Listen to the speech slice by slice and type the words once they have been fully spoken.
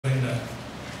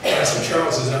Pastor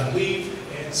Charles is on leave,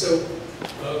 and so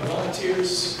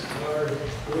volunteers are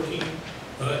working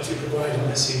to provide a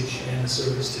message and a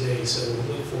service today. So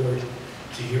we look forward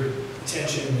to your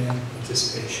attention and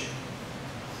participation.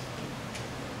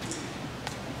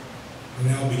 We'll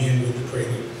now begin with the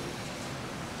prelude.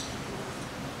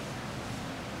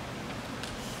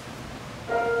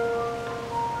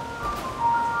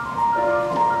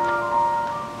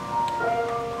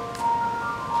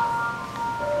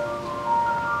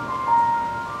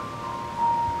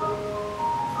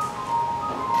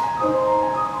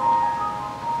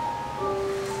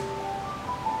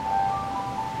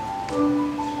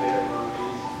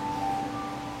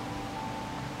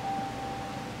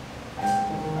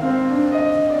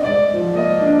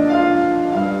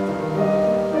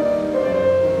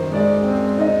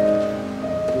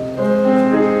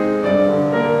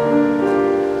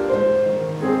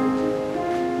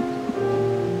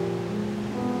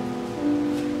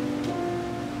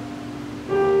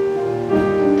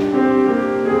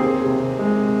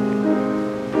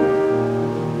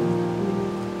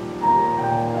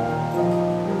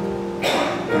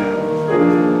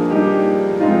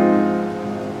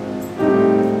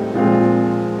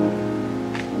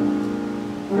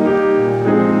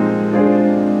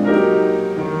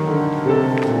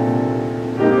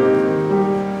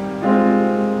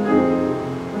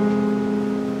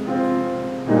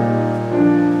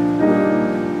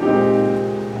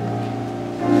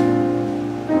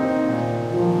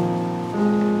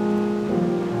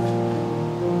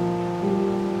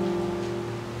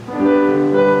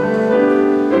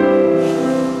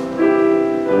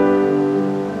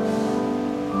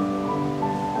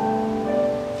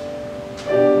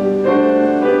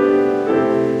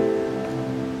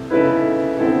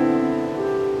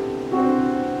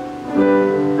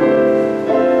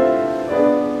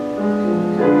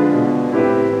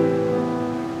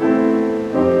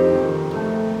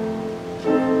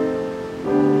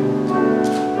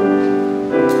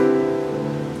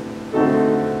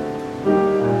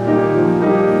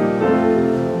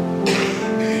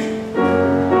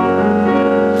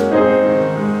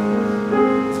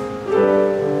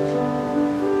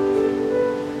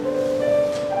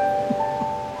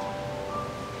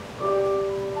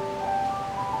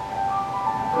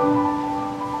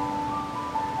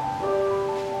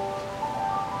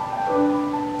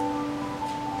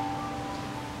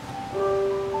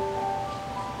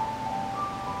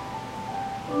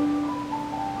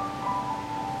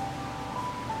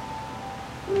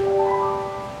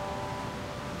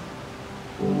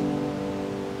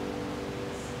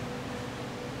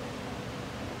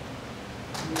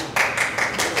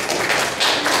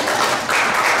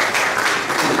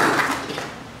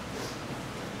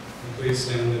 Please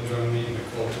stand and join me in the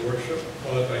call to worship,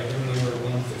 followed by hymn number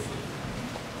 150.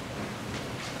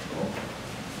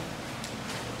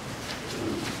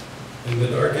 In the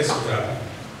darkest valley,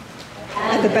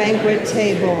 at the banquet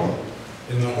table,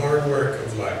 in the hard work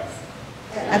of life,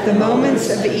 at the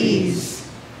moments of ease,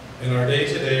 in our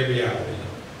day-to-day reality,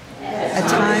 a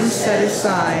time set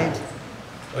aside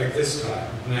like this time,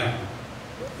 now,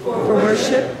 for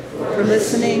worship, for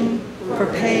listening, for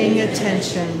paying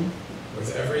attention.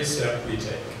 with every step we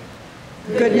take.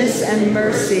 Goodness and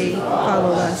mercy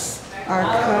follow us. Our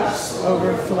cups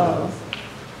overflow.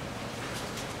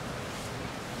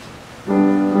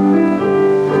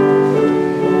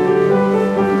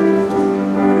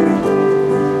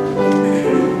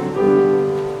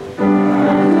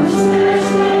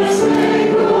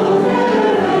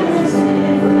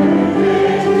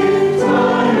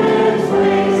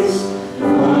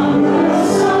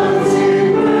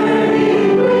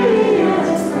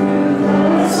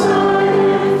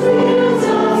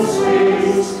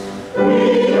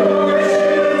 Your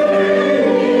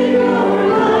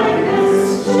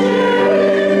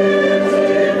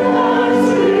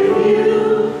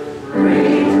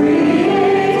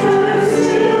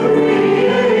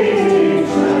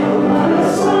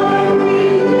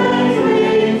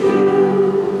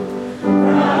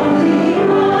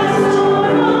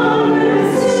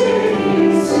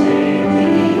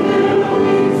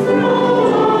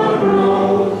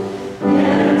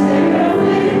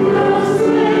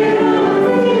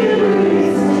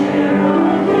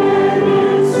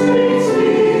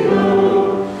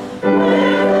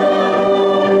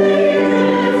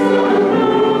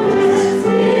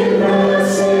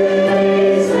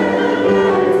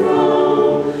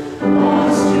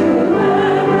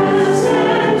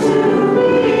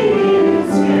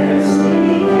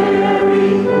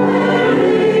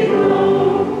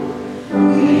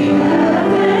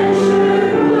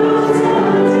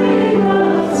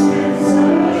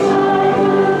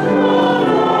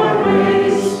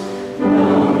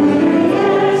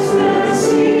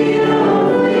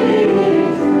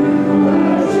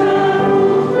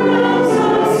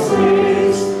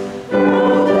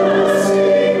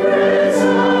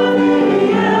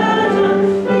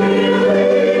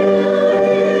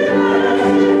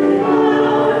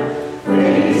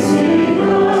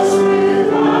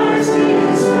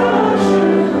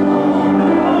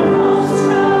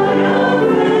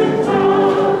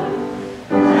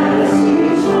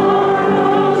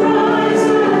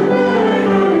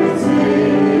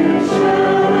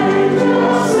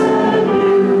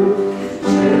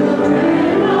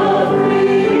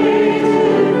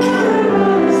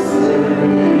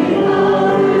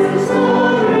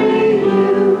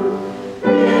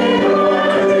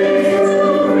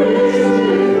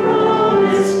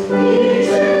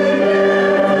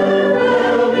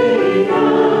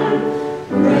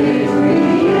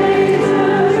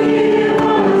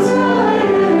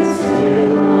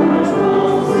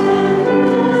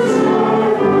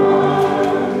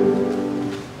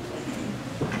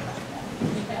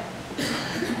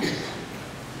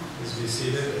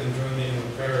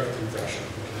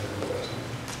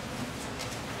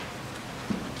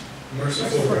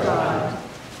Merciful God,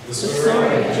 the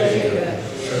story of Jacob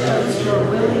shows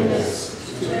your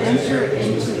willingness to enter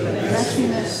into the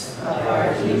messiness of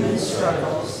our human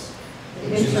struggles,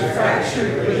 into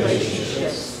fractured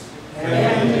relationships,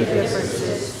 family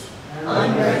differences,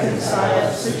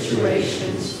 unreconciled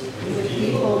situations with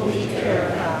people we care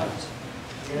about.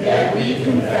 Yet we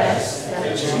confess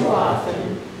that too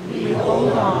often we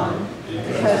hold on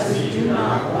because we do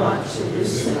not want to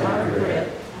loosen our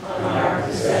grip on our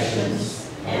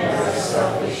possessions and our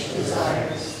selfish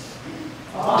desires.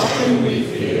 Often we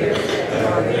fear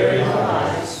that our very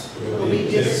lives will be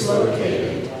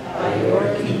dislocated by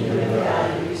your kingdom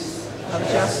values of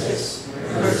justice,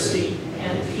 mercy,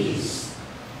 and peace.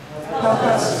 Help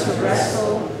us to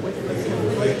wrestle with the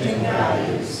conflicting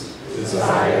values,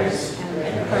 desires,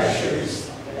 and pressures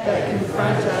that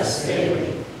confront us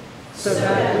daily, so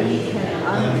that we can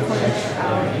unclench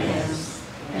our hands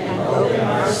and open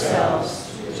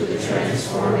ourselves to the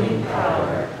transforming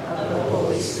power of the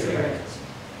Holy Spirit.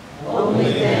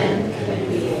 Only then can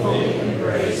we fully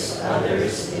embrace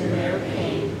others in their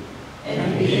pain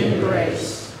and be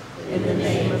embraced in the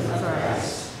name of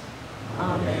Christ.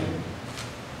 Amen.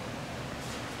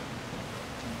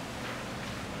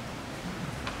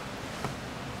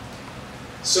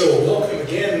 So welcome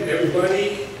again,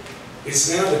 everybody.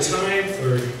 It's now the time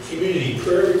for community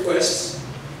prayer requests,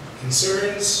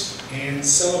 concerns, and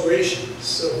celebrations.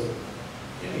 So,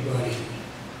 anybody,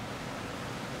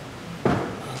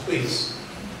 please.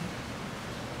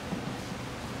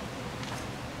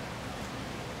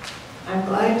 I'm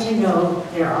glad to know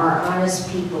there are honest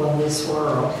people in this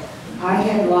world. I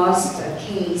had lost a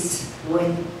case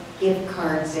with gift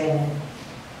cards and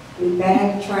we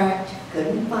backtracked,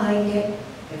 couldn't find it,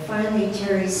 and finally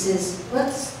Terry says,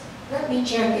 let me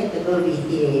check at the movie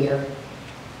theater.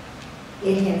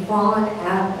 It had fallen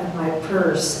out of my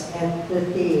purse at the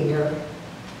theater,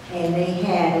 and they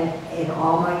had it, and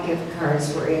all my gift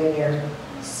cards were in there.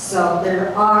 So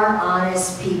there are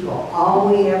honest people. All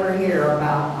we ever hear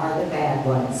about are the bad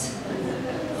ones.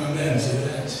 Amen to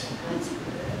that.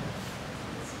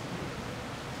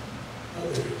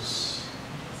 Others.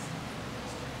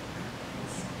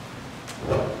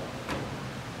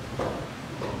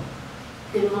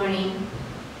 Good morning.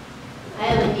 I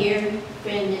have a dear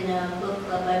friend in a book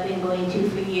club I've been going to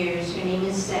for years. Her name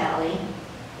is Sally,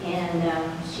 and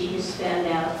she just found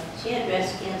out she had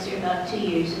breast cancer about 2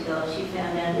 years ago. She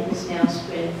found out it has now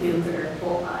spread through her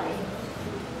whole body.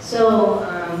 So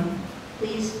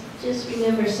please just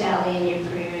remember Sally in your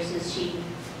prayers as she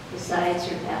decides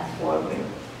her path forward.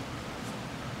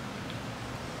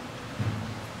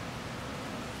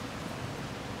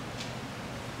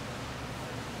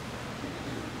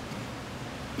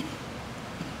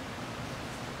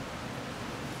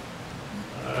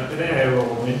 Today I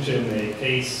will mention a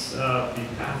case of the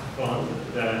Path Fund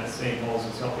that St. Paul's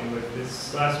was helping with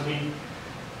this last week.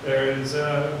 There is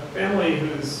a family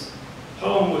whose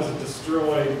home was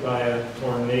destroyed by a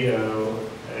tornado,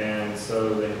 and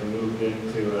so they moved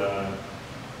into a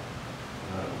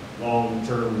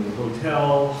long-term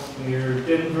hotel near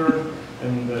Denver,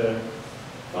 and the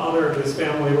father of this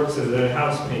family works as a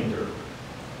house painter.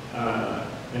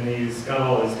 And he's got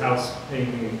all his house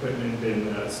painting equipment in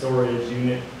a storage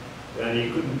unit that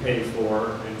he couldn't pay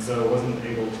for, and so wasn't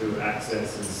able to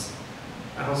access his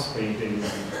house painting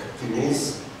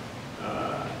tools.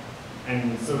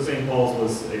 And so St. Paul's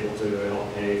was able to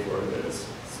help pay for this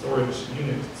storage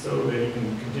unit so that he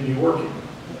can continue working.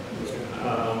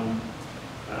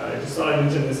 I just thought I'd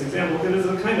mention this example because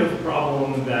it's a kind of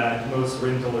problem that most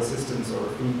rental assistance or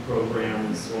food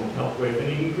programs won't help with, and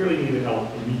he really needed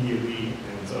help immediately,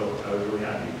 and so I was really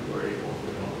happy we were able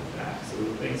to help with that. So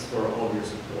thanks for all of your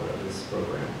support of this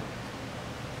program.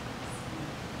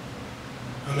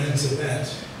 Amen to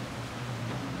that.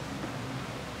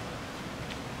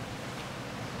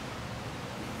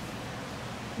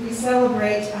 We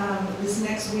celebrate this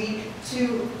next week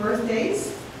 2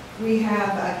 birthdays. We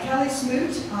have Kelly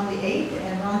Smoot on the 8th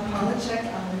and Ron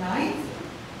Polacek on the 9th.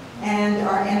 And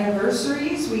our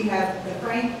anniversaries, we have the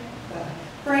Frank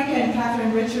and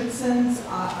Catherine Richardson's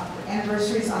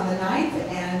anniversaries on the 9th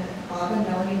and Bob and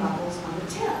Melanie Muffles on the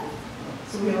 10th.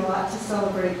 So we have a lot to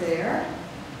celebrate there.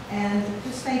 And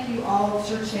just thank you all,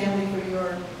 church family, for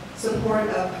your support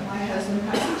of my husband,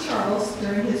 Pastor Charles,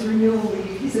 during his renewal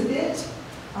leave. He's a bit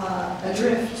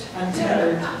adrift,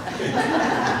 untethered.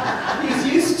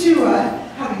 He's used to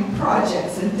having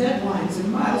projects and deadlines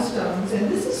and milestones, and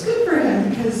this is good for him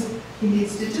because he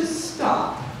needs to just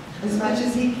stop as much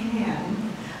as he can.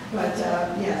 But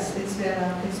yes, it's been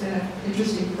an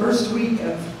interesting first week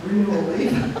of renewal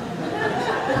leave.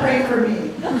 Pray for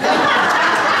me.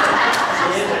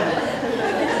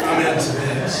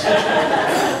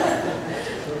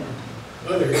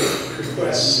 Other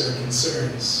requests or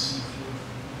concerns?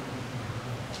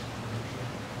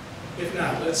 If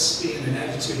not, let's be in an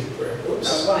attitude of prayer.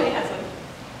 Whoops. Oh, I have one.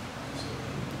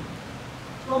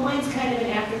 Well, mine's kind of an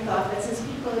afterthought, but since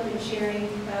people have been sharing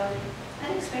about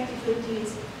unexpected good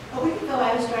deeds, a week ago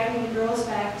I was driving the girls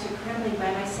back to Kremlin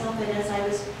by myself, and as I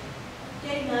was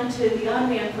getting onto the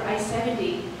on-ramp for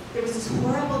I-70, there was this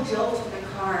horrible jolt from the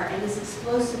car and this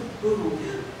explosive boom.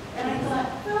 And I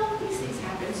thought, well, these things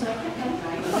happen, so I kept on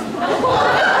driving. I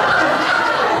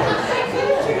could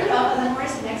have turned off on the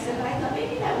horse next to it, but I thought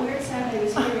maybe that weird sound I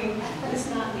was hearing was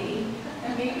not me.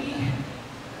 And maybe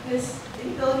this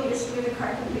inability to steer the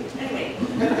car completely. Anyway,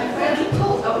 I finally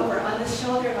pulled over on the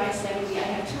shoulder of I-70. I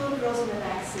had two little girls in the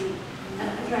back seat and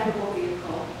a drivable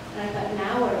vehicle. And I thought,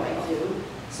 now what do I do?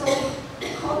 So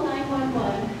I called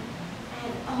 911,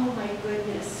 and oh my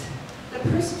goodness, the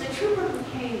trooper who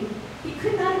came, he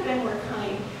could not have been more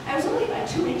kind. I was only about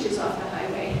 2 inches off the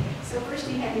highway. So first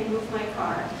he had me move my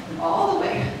car all the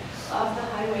way off the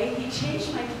highway. He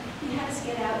had us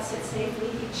get out, sit safely.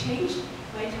 He changed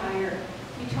my tire.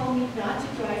 He told me not to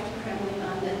drive to Kremlin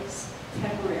on this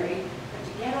temporary, but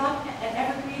to get off at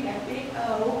Evergreen, that big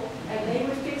O, and they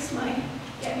would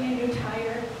get me a new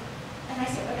tire. And I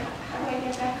said, but how do I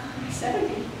get back on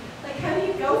I-70? Like, how do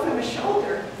you go from a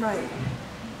shoulder? Right.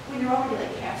 When you're already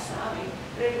like half sobbing.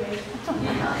 But anyway,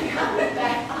 I went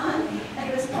back on, and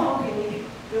it was all really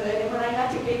good. And when I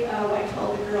got to Big O, I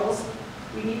told the girls,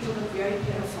 we need to look very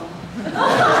pitiful.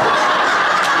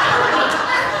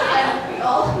 And we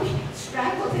all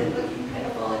straggled in looking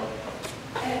pitiful.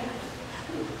 And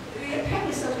the pep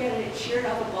was so good, and it sheared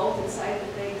off a bolt inside the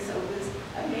thing, so it was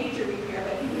a major repair,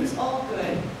 but it was all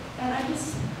good. And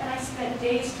I spent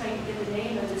days trying to get the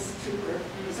name of this trooper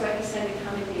so I could send a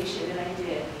commendation, and I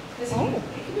did. Because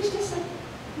it was just like,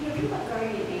 people have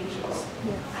guardian angels.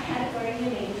 I had a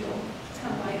guardian angel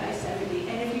come by I-70,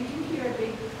 and if you can hear a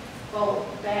big bolt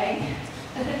bang,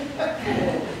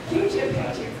 you jump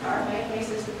out your car, my advice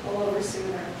is to pull over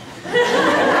sooner.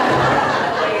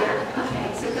 Later. Okay,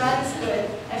 so God is good.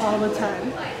 All the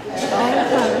time. All the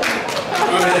time.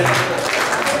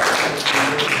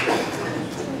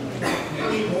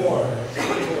 Any more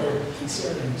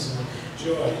concerns,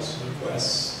 joys,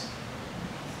 requests?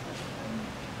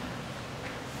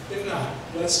 If not,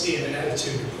 let's be in an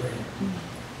attitude of prayer.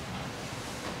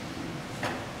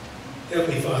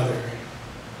 Heavenly Father,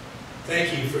 thank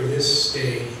you for this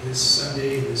day, this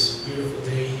Sunday, this beautiful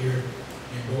day here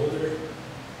in Boulder,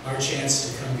 our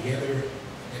chance to come together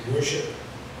and worship.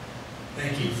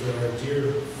 Thank you for our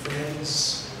dear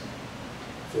friends,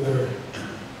 for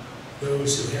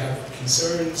those who have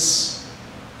concerns,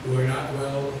 who are not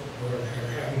well, or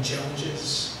are having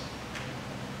challenges.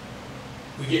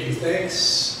 We give you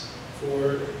thanks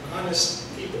for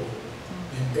honest people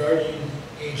and guardian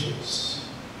angels.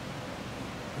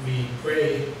 We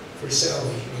pray for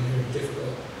Sally in her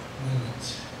difficult moment.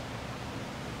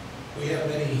 We have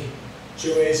many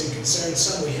joys and concerns,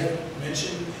 some we haven't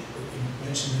mentioned, but we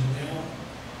mention them now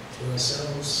to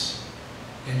ourselves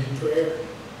and in prayer.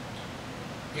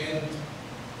 And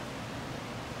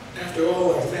after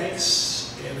all our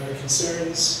thanks and our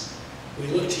concerns, we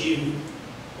look to you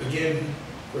again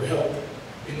for help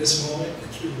in this moment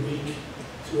and through the week,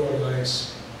 through our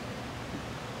lives.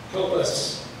 Help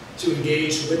us to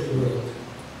engage with the world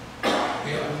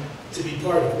and to be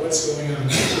part of what's going on,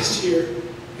 not just here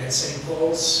at St.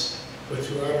 Paul's, but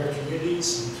throughout our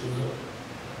communities and throughout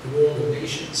the world of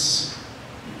nations.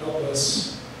 Help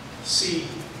us see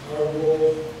our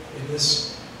role in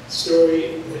this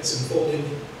story that's unfolding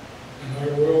in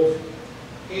our world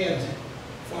and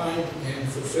find and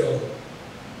fulfill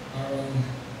our own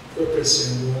purpose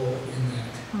and role in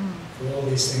that. For all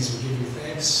these things we give you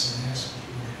thanks and ask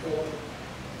for your help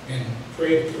and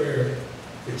pray the prayer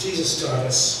that Jesus taught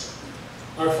us.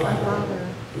 Our Father,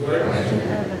 who art in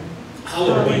heaven,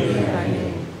 hallowed be thy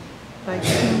name. Thy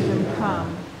kingdom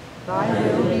come, thy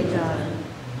will be done,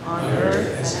 on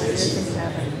earth as it is in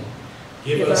heaven.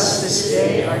 Give us this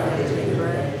day our daily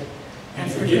bread,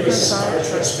 and forgive us our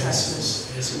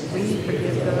trespasses, as We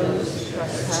forgive those who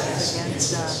trespass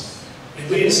against us. And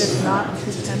lead us not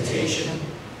into temptation,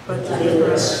 but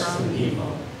deliver us from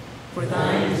evil. For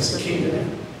thine is the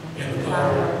kingdom, and the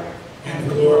power, and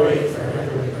the glory forever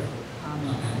and ever.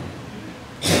 Amen.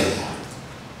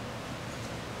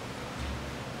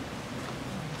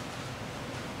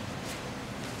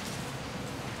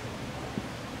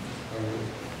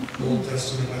 Our Old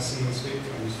Testament lesson this week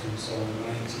comes from Psalm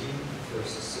 19,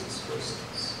 verses 6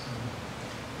 verses.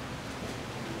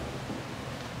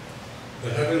 The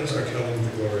heavens are telling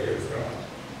the glory of God.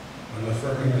 On the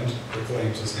firmament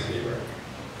proclaims his handiwork.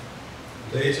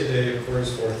 Day to day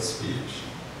pours forth speech.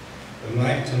 The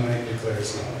night to night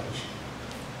declares knowledge.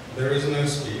 There is no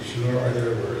speech, nor are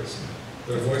there words.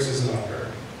 Their voice is not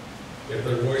heard. Yet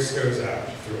their voice goes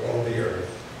out through all the earth,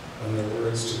 and their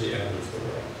words to the end of the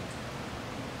world.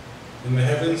 In the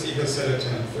heavens he has set a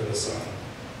tent for the sun,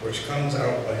 which comes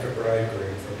out like a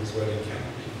bridegroom from his wedding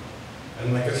canopy,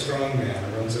 and like a strong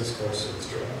man runs its course with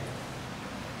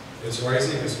joy. Its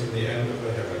rising is from the end of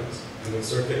the heavens, and its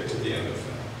circuit to the end of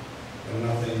them, and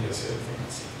nothing is hid from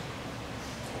its heat.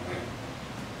 Amen.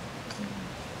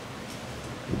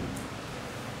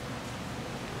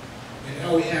 And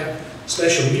now we have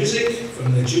special music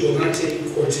from the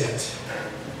Jubilante Quartet.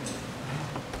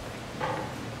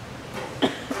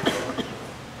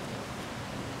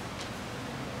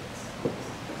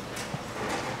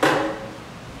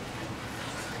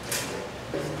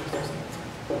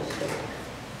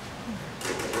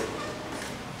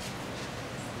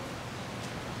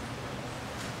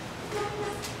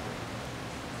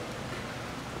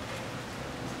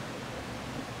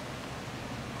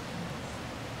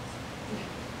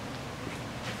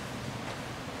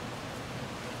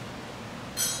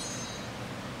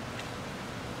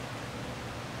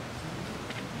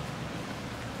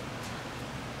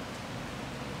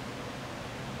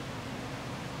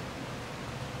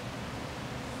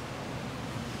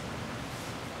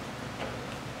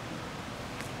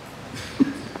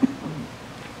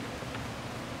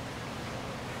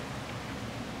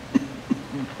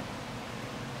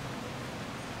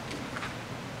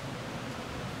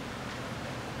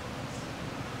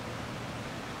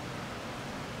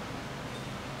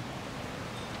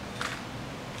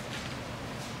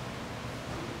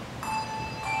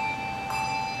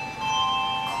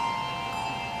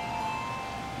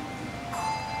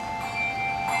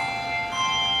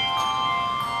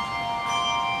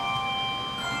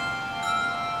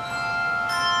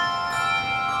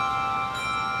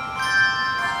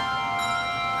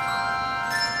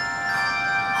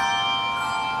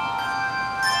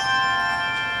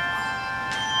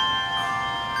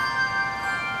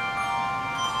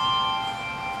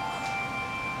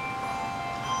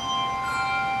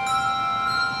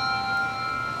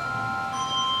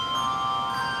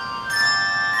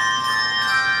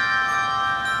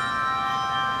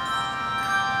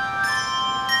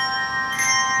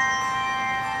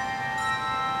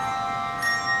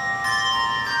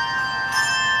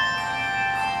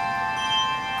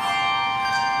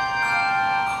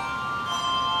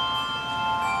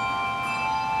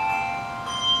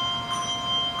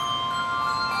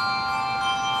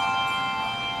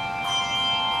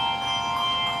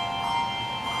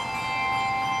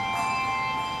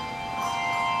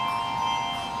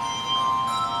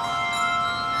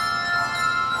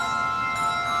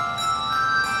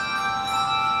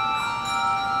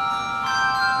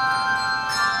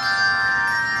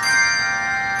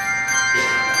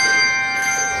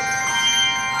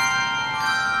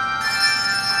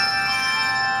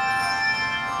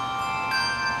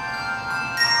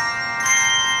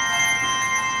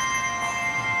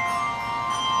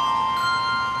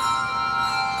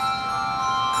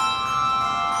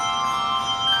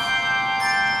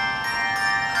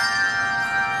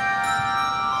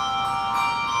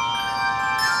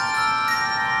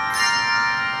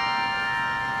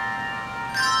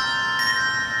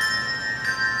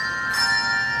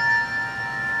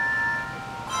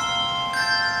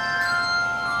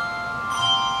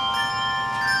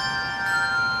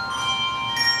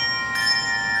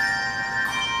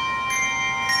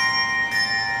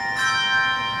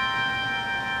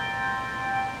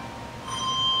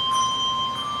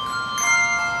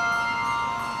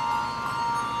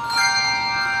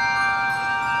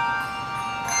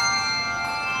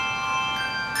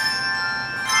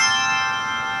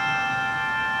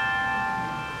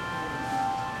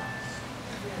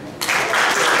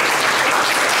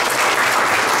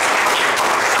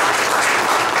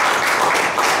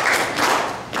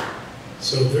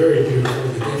 So very beautiful,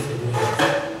 the gift of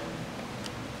love.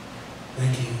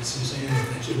 Thank you, Suzanne, and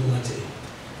the Jubilante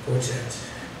Quartet.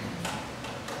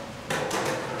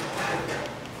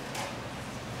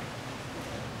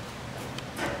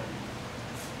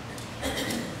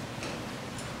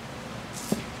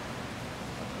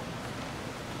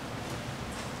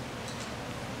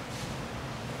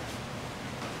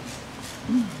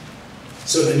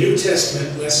 So the New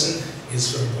Testament lesson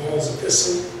is from Paul's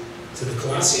epistle to the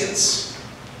Colossians,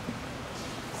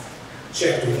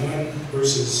 chapter 1,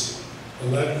 verses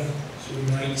 11 through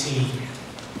 19. You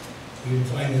can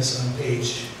find this on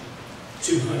page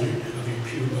 200 of your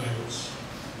Pew Bibles.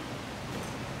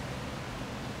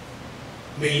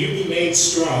 May you be made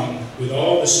strong with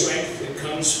all the strength that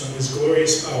comes from his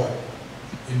glorious power,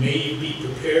 and may you be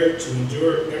prepared to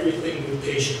endure everything with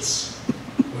patience,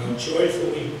 while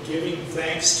joyfully giving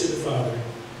thanks to the Father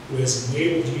who has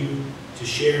enabled you to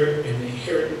share in the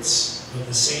inheritance of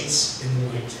the saints in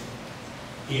the light.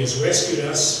 He has rescued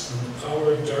us from the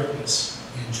power of darkness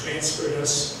and transferred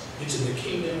us into the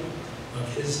kingdom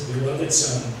of his beloved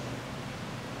Son,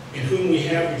 in whom we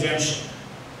have redemption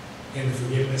and the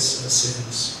forgiveness of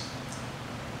sins.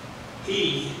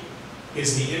 He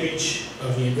is the image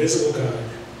of the invisible God,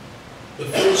 the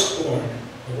firstborn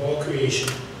of all creation.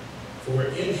 For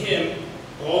in him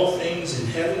all things in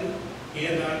heaven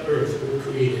and on earth were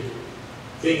created,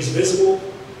 things visible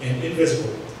and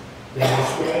invisible, whether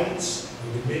thrones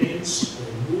or dominions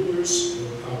or rulers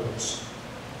or powers.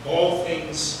 All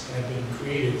things have been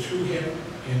created through him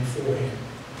and for him.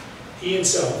 He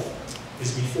himself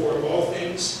is before all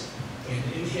things,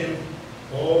 and in him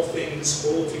all things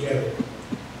hold together.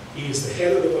 He is the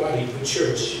head of the body, the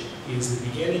church. He is the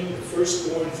beginning, the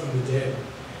firstborn from the dead,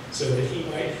 so that he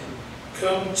might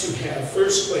come to have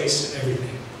first place in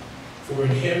everything. For in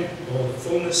him all the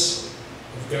fullness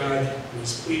of God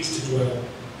was pleased to dwell,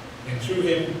 and through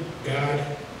him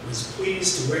God was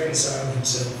pleased to reconcile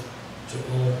himself to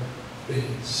all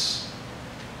things.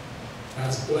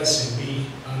 God's blessing be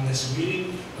on this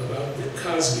reading about the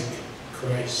cosmic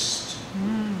Christ.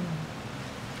 Amen.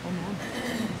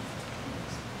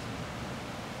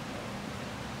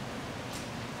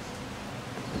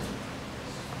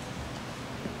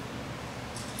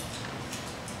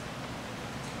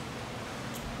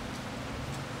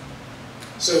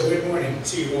 So good morning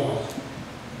to you all,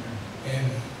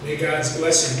 and may God's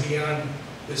blessing be on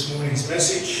this morning's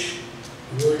message,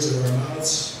 the words of our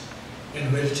mouths, and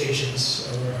the meditations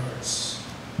of our hearts.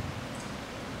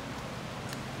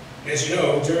 As you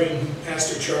know, during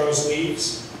Pastor Charles'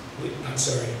 leaves, we're going to have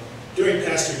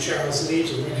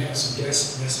some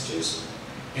guest messages,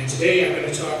 and today I'm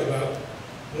going to talk about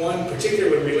one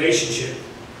particular relationship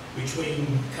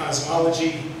between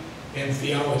cosmology and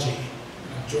theology,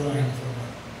 drawing from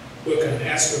a book on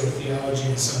astrotheology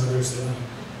and some others that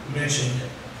I mentioned.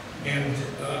 And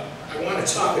I want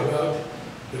to talk about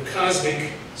the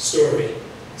cosmic story.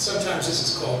 Sometimes this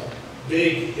is called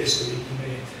big history. You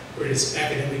may have heard it's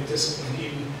academic discipline,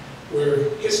 even where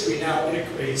history now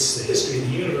integrates the history of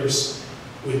the universe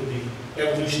with the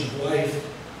evolution of life,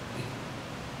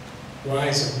 the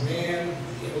rise of man,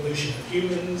 the evolution of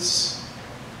humans,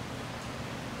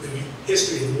 the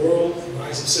history of the world, the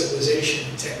rise of civilization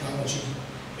and technology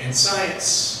and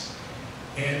science.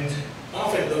 And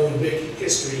often, though, in big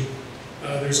history,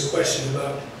 there's a question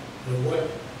about what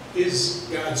is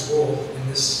God's role in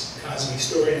this cosmic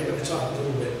story. I'm going to talk a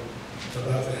little bit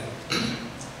about that.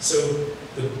 So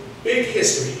the big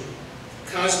history,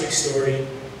 cosmic story,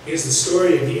 is the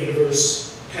story of the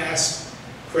universe, past,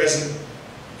 present,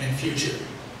 and future.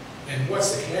 And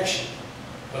what's the connection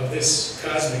of this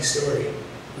cosmic story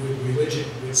with religion,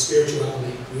 with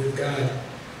spirituality, with God,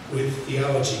 with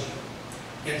theology?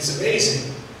 And it's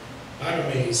amazing, I'm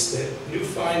amazed, that new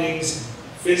findings in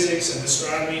physics and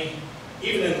astronomy,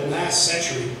 even in the last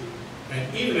century,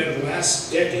 and even in the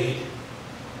last decade,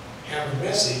 have a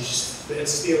message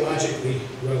that's theologically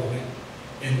relevant.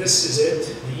 And this is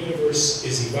it. The universe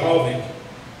is evolving.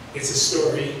 It's a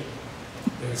story.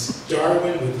 There's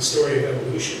Darwin with the story of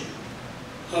evolution,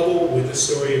 Hubble with the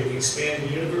story of the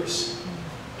expanding universe,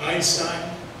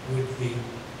 Einstein with the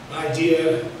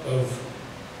idea of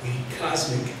the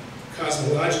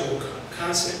cosmological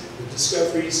constant, the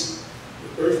discoveries,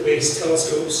 the Earth-based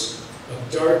telescopes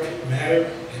of dark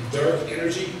matter and dark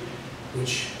energy,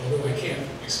 which, although I can't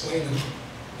explain them,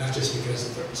 not just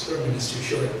because the experiment is too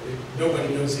short,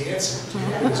 nobody knows the answer to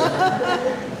how those are.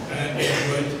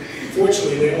 But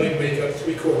fortunately, they only make up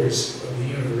 3/4 of the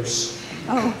universe.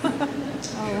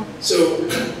 So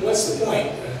what's the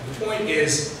point? The point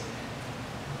is,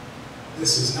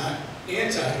 this is not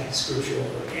anti-scriptural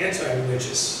or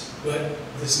anti-religious, but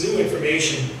this new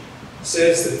information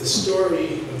says that the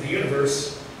story of the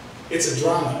universe, it's a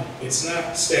drama. It's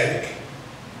not static.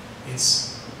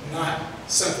 It's not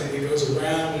something that goes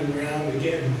around and around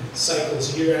again,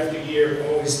 cycles year after year,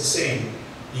 always the same.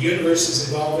 The universe is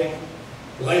evolving,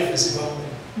 life is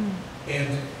evolving,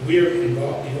 and we're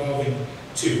evolving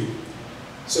too.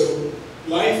 So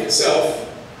life itself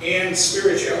and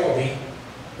spirituality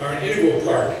are an integral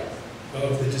part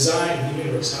of the design of the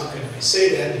universe. How can I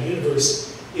say that? The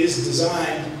universe is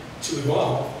designed to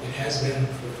evolve. It has been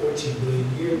for 14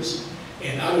 billion years,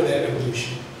 and out of that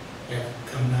evolution have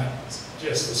come not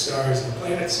just the stars and the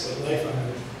planets, but life on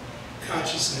Earth,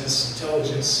 consciousness,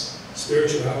 intelligence,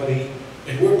 spirituality,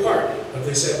 And we're part of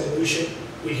this evolution.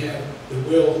 We have the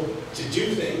will to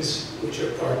do things which are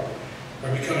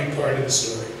becoming part of the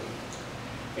story.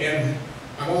 And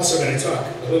I'm also going to talk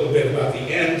a little bit about the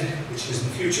end, which is in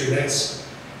the future. That's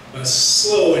a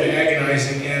slow and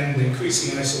agonizing end,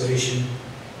 increasing isolation,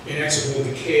 inexorable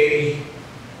decay,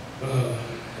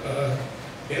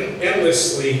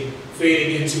 endlessly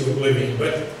fading into oblivion.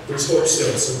 But there's hope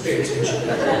still, so pay attention.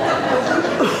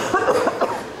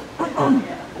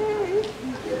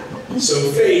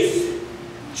 So faith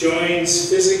joins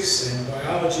physics and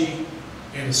biology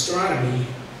and astronomy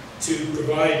to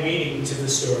provide meaning to the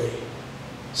story.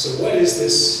 So what is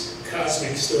this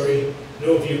cosmic story?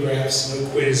 No view graphs, no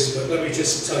quiz, but let me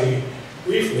just tell you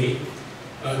briefly.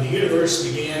 The universe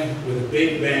began with a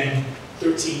big bang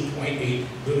 13.8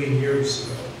 billion years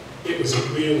ago. It was a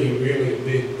really, really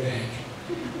big bang.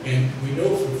 And we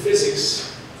know from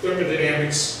physics,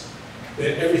 thermodynamics,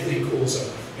 that everything cools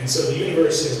off. And so the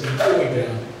universe has been cooling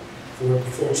down for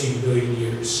 14 billion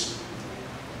years.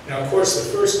 Now, of course,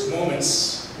 the first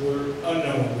moments were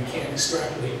unknown. We can't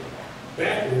extrapolate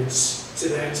backwards to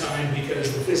that time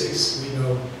because the physics we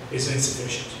know is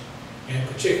insufficient. And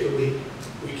particularly,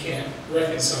 we can't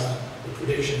reconcile the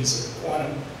predictions of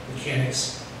quantum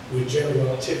mechanics with general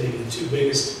relativity. The two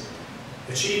biggest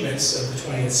achievements of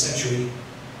the 20th century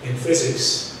in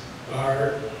physics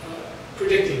are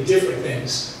predicting different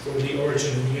things for the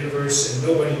origin of the universe, and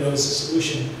nobody knows the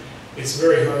solution. It's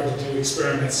very hard to do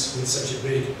experiments with such a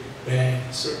big bang,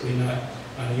 certainly not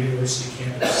on a university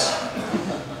campus.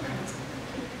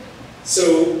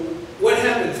 So what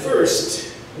happened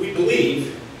first, we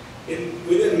believe,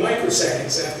 within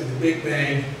microseconds after the Big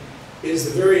Bang,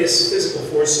 is the various physical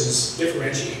forces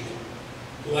differentiate.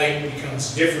 Light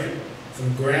becomes different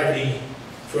from gravity,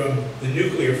 from the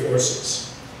nuclear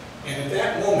forces. And at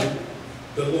that moment,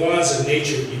 the laws of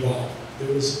nature evolved.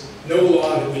 There was no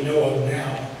law that we know of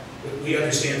now that we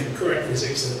understand from current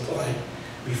physics that applied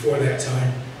before that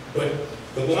time. But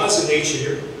the laws of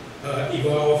nature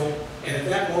evolve, and at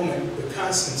that moment, the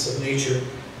constants of nature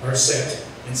are set.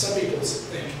 And some people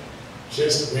think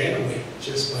just randomly,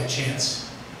 just by chance.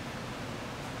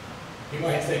 You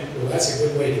might think, well, that's a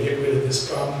good way to get rid of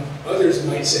this problem. Others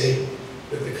might say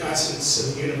that the constants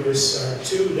of the universe are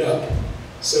tuned up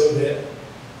so that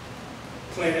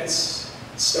planets,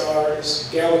 stars,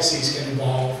 galaxies can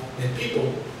evolve, and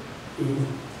people who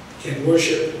can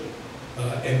worship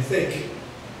and think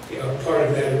are part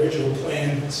of that original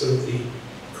plan, so that the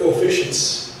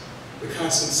coefficients, the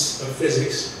constants of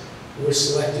physics, were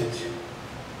selected.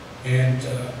 And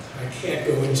I can't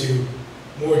go into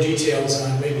more details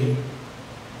on maybe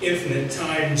infinite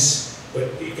times,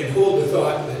 but you can hold the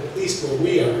thought that at least where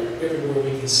we are, everywhere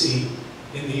we can see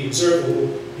in the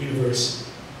observable universe,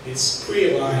 it's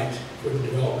pre-aligned for the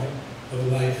development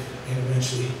of life and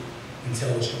eventually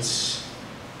intelligence.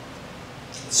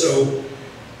 So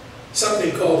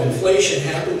something called inflation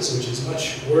happens, which is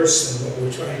much worse than what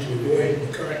we're trying to avoid in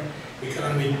the current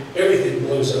economy. Everything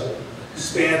blows up,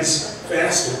 expands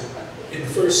faster in the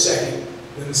first second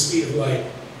than the speed of light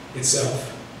itself.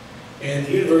 And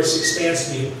the universe expands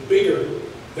to be bigger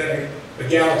than a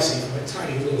galaxy, from a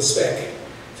tiny little speck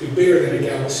to bigger than a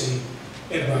galaxy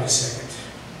in about a second.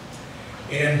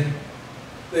 And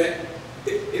that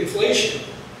inflation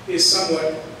is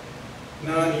somewhat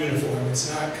non-uniform. It's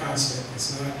not constant.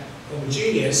 It's not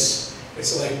homogeneous.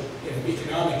 It's like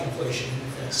economic inflation. It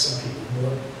affects some people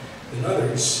more than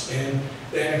others. And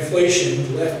that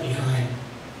inflation left behind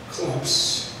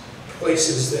clumps,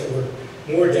 places that were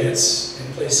more dense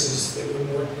and places that were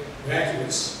more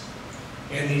vacuous.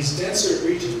 And these denser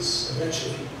regions,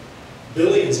 eventually,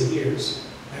 billions of years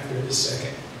after this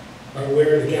second, are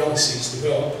where the galaxies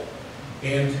develop.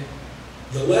 And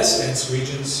the less dense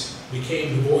regions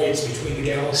became the voids between the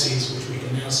galaxies, which we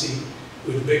can now see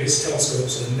with the biggest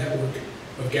telescopes and network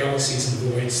of galaxies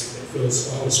and voids that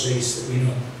fills all the space that we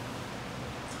know.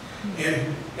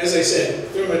 And as I said,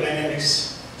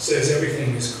 thermodynamics says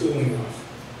everything is cooling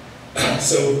off.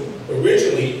 So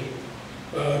originally,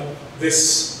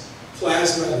 this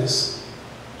plasma, this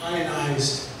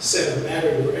ionized set of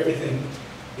matter where everything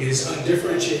is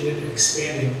undifferentiated and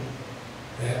expanding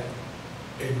at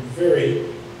a very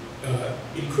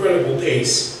incredible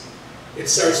pace, it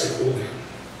starts to cool down.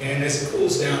 And as it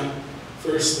cools down,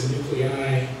 first the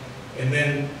nuclei, and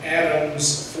then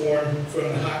atoms form from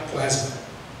the hot plasma.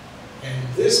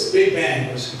 And this Big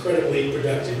Bang was incredibly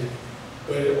productive,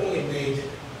 but it only made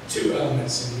two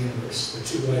elements in the universe, the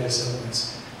two lightest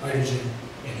elements, hydrogen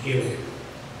and helium.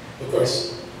 Of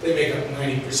course, they make up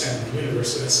 90% of the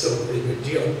universe, so that's still a pretty good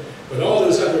deal. But all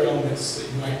those other elements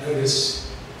that you might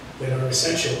notice that are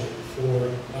essential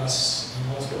for us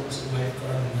and all forms of life,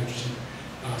 carbon, nitrogen,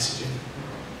 oxygen,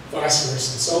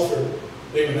 phosphorus, and sulfur,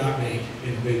 they were not made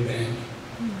in the Big Bang.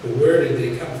 But where did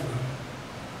they come from?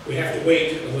 We have to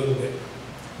wait a little bit.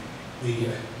 The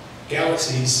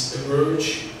galaxies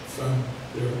emerge from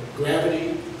their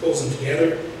gravity, pulls them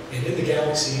together, and in the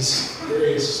galaxies,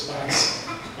 various spots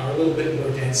are a little bit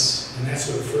more dense, and that's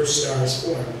where the first stars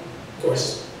form. Of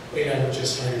course, made out of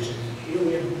just hydrogen and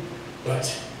helium,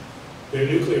 but they're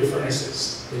nuclear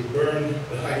furnaces. They burn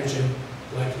the hydrogen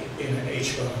like in an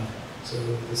H-bomb. So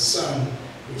the sun,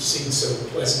 which seems so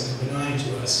pleasant and benign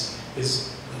to us,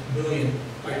 is a million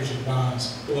hydrogen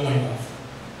bombs blowing off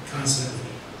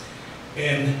constantly.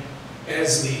 And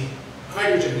as the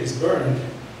hydrogen is burned,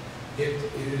 it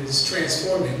is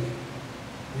transforming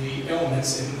the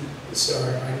elements in the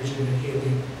star, hydrogen and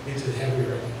helium, into the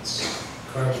heavier elements,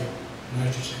 carbon,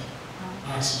 nitrogen,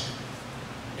 oxygen.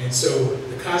 And so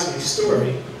the cosmic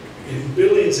story, in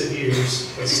billions of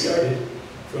years, has started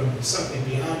from something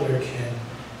beyond our ken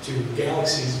to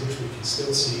galaxies, which we can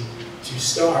still see, to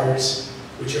stars,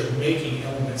 which are making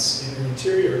elements in their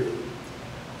interior.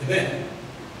 And then,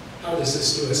 how does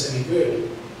this do us any good?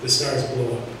 The stars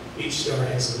blow up. Each star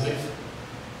has a life,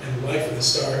 and the life of the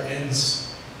star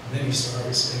ends, many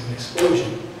stars, in an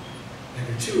explosion. And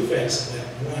there are two effects of that.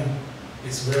 One,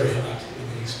 it's very hot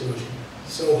in the explosion.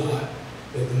 So hot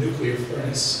that the nuclear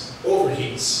furnace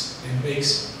overheats and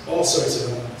makes all sorts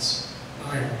of elements.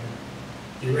 Iron,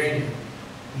 uranium,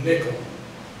 nickel,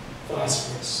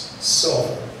 phosphorus,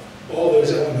 sulfur. All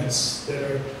those elements that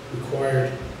are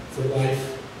required for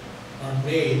life are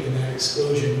made in that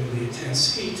explosion with the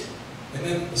intense heat. And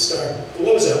then the star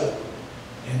blows up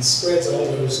and spreads all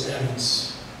those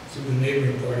atoms through the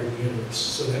neighboring part of the universe.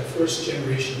 So that first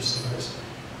generation of stars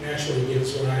naturally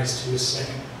gives rise to a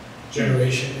second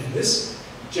generation. And this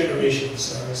generation of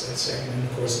stars, that second and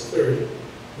of course the third,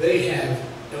 they have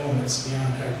elements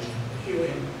beyond hydrogen and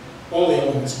helium, all the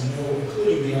elements we know,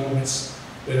 including the elements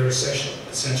that are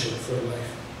essential for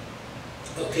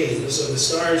life. Okay, so the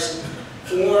stars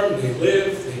form, they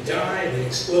live, they die, they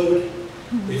explode,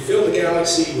 they fill the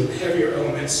galaxy with heavier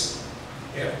elements.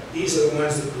 Yeah, these are the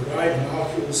ones that provide the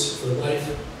molecules for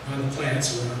life on the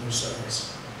planets around their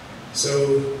stars.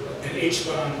 So an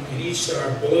H-bomb in each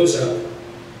star blows up,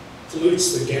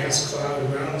 pollutes the gas cloud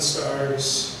around the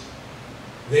stars,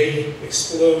 they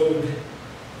explode,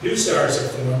 new stars are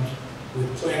formed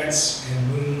with planets and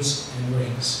moons and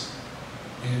rings.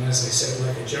 And as I said,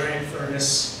 like a giant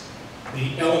furnace,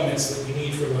 the elements that we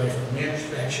need for life are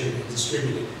manufactured and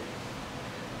distributed.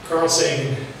 Carl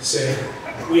Sagan said,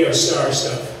 we are star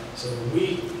stuff. So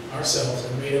we ourselves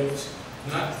are made of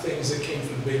not things that came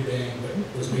from the Big Bang,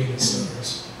 but was made in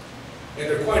stars. And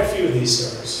there are quite a few of these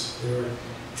stars. There are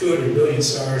 200 billion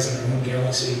stars in our own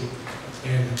galaxy,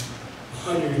 and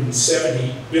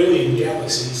 170 billion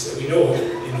galaxies that we know of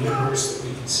in the universe that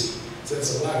we can see. So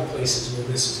that's a lot of places where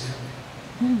this is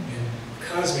happening. And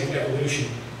cosmic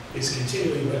evolution is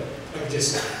continuing, but let me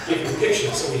just give you a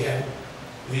picture. So we have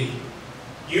the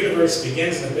universe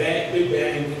begins in the Big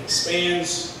Bang,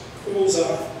 expands, cools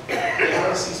off,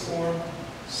 galaxies form,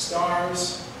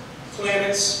 stars,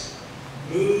 planets,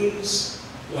 moons,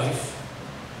 life,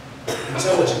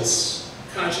 intelligence,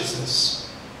 consciousness,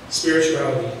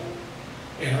 spirituality.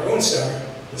 And our own star,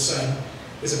 the sun,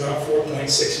 is about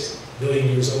 4.6 billion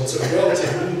years old, so a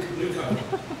relative newcomer.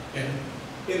 And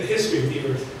in the history of the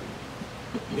Earth,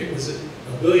 it was a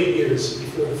billion years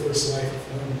before the first life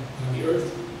formed on the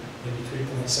Earth, maybe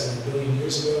 3.7 billion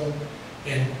years ago,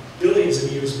 and billions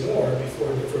of years more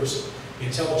before the first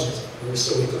intelligent, or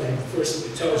so we claim, the first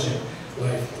intelligent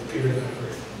life appeared on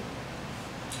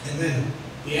Earth. And then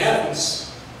the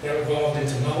atoms have evolved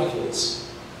into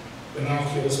molecules. The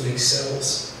molecules make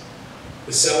cells.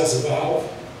 The cells evolve.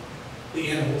 The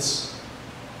animals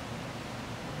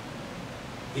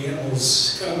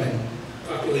come and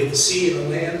populate the sea and the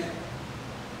land.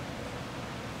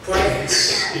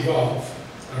 Primates evolve.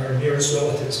 Our nearest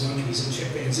relatives, monkeys and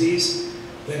chimpanzees.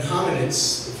 Then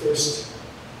hominids, the first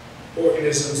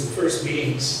organisms, the first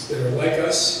beings that are like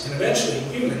us, and eventually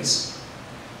humans,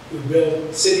 who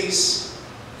build cities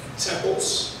and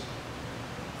temples,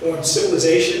 form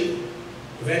civilization,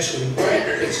 eventually write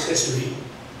history,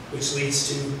 which leads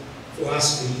to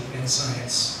philosophy and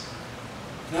science.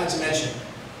 Not to mention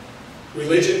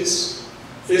religions,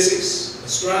 physics,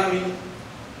 astronomy,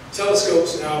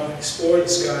 telescopes now explore the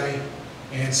sky,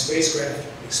 and spacecraft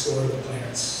explore the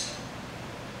planets.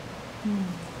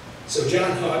 So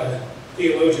John Hott, a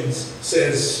theologian,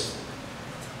 says,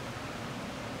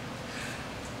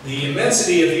 the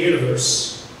immensity of the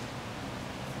universe,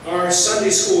 our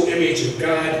Sunday school image of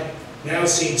God now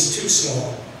seems too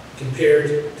small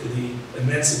compared to the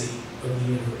immensity of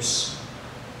the universe.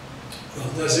 Well,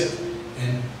 does it?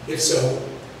 And if so,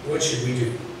 what should we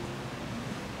do?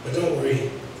 But don't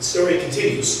worry, the story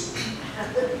continues.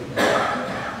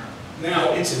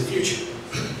 Now into the future.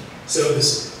 So the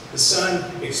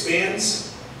sun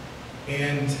expands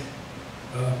and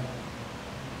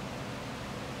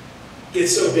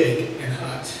gets so big and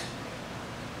hot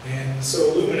and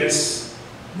so luminous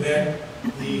that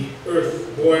the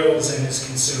earth boils and is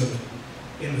consumed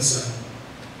in the sun.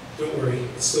 Don't worry,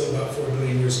 it's still about 4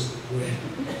 billion years away.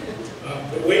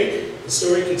 But wait, the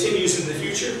story continues in the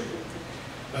future.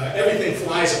 Everything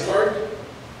flies apart.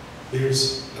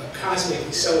 There's a cosmic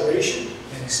acceleration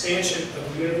and expansion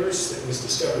of the universe that was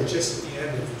discovered just at the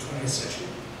end of the 20th century.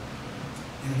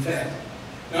 And in fact,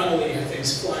 not only are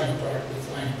things flying apart, they're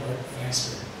flying apart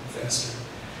faster and faster.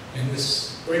 And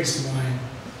this brings to mind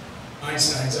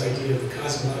Einstein's idea of the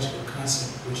cosmological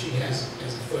constant, which he has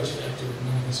as a fudge factor in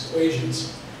one of his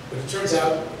equations. But it turns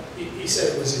out, he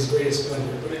said it was his greatest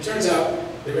blunder, but it turns out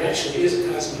there actually is a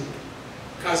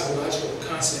cosmological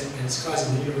constant, and it's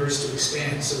causing the universe to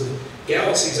expand. So the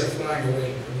galaxies are flying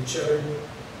away from each other.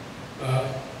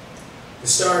 The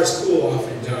stars cool off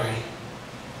and die.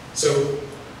 So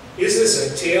is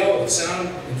this a tale of sound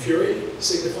and fury,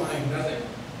 signifying nothing?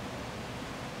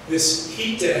 This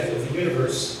heat death of the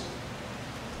universe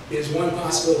is one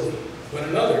possibility, but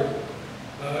another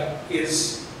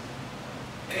is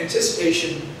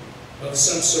anticipation of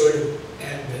some sort of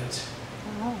advent.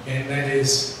 And that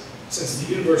is, since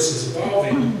the universe is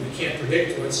evolving, we can't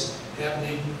predict what's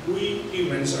happening. We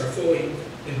humans are fully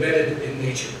embedded in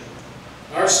nature.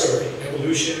 Our story,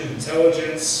 evolution,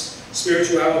 intelligence,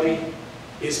 spirituality,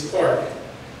 is part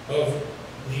of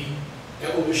the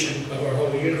evolution of our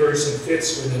whole universe and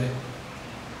fits within it.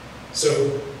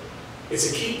 So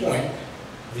it's a key point.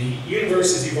 The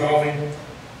universe is evolving.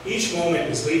 Each moment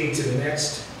is leading to the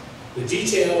next. The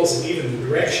details and even the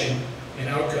direction and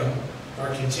outcome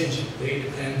are contingent. They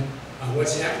depend on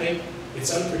what's happening.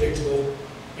 It's unpredictable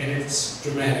and it's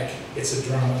dramatic. It's a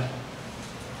drama.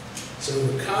 So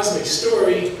the cosmic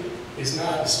story is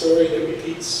not a story that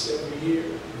repeats every year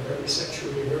or every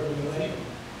century or every millennium.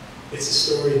 It's a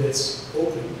story that's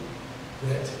open,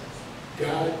 that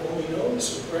God only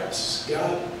knows, or perhaps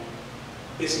God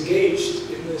is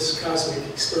engaged in this cosmic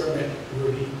experiment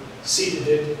where He seeded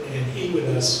it and He with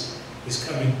us is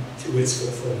coming to its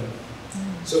fulfillment.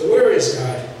 So where is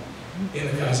God in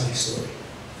the cosmic story?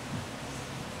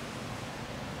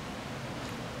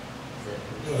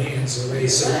 No hands are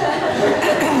raised. So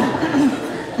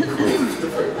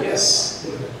yes.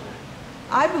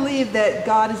 I believe that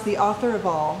God is the author of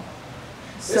all.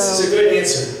 This is a good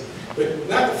answer, but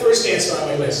not the first answer on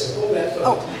my list, so hold that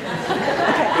thought.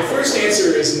 The first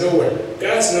answer is nowhere.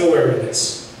 God's nowhere in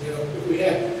this. You know, if we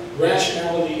have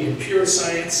rationality and pure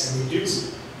science and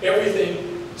reduce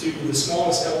everything to the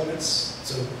smallest elements,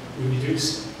 so we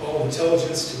reduce all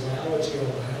intelligence to biology, all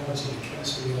biology to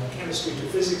chemistry, all chemistry to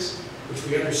physics, which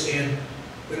we understand,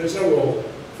 then there's no role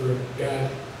for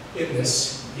God in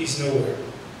this. He's nowhere.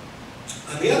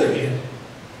 On the other hand,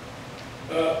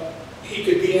 He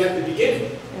could be at the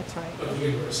beginning of the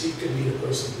universe. He could be the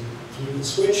person who threw the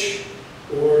switch,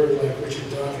 or like Richard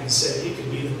Dawkins said, he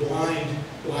could be the blind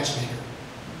watchmaker.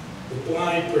 The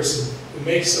blind person who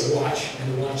makes a watch,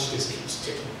 and the watch just keeps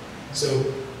ticking. So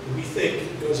we think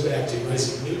it goes back to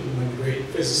Isaac Newton, one of the great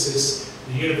physicists.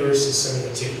 The universe is sort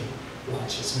of a ticking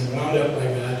watch. It's been wound up by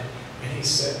God, and He's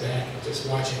sat back and just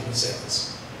watching the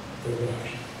seconds go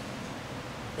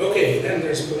by. Okay, then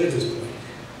there's Belinda's point,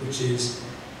 which is,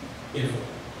 you know,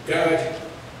 God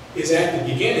is at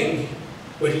the beginning,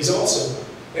 but He's also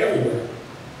everywhere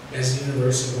as the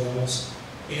universe evolves,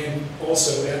 and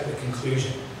also at the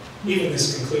conclusion. Even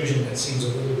this conclusion that seems a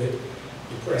little bit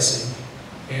depressing.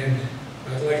 And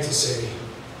I'd like to say,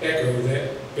 echo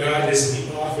that God is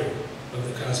the author of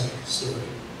the cosmic story.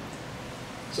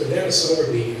 So Dennis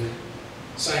Overby,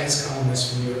 a science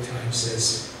columnist from the New York Times,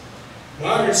 says,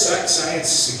 modern science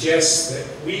suggests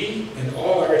that we and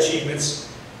all our achievements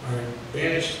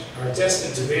are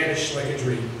destined to vanish like a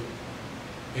dream.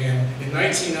 And in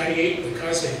 1998, the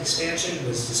cosmic expansion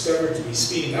was discovered to be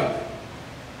speeding up,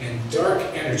 and dark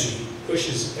energy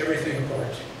pushes everything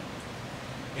apart.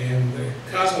 And the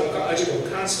cosmological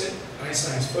constant,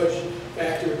 Einstein's fudge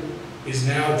factor, is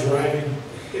now driving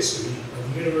the history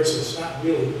of the universe. It's not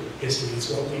really history, it's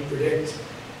what we predict.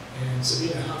 And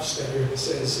Sabina Hofstadter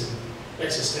says in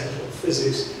existential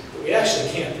physics that we actually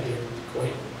can't predict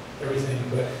quite everything,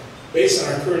 but based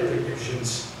on our current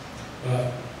predictions,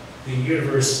 the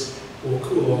universe will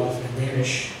cool off and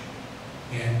vanish,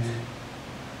 and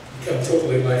become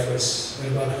totally lifeless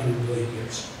in about 100 billion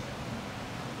years.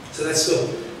 So that's still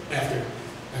after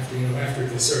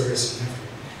the service and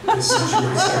after this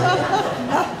century started.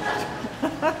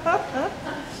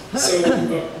 So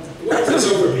what does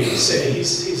Overby say?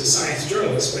 He's a science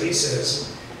journalist, but he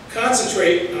says,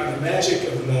 concentrate on the magic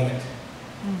of the moment.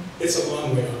 It's a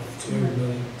long way off,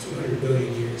 200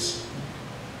 billion years.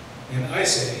 And I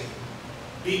say,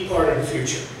 be part of the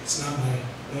future. It's not my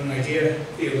own idea.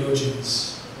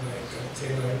 Theologians like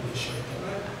Taylor and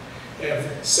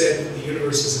have said the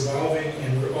universe is evolving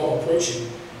and we're all approaching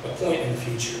a point in the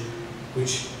future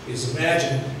which is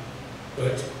imagined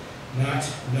but not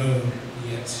known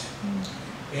yet.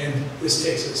 And this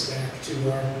takes us back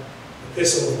to our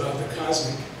epistle about the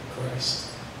cosmic Christ,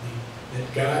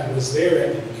 that God was there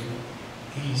at the beginning.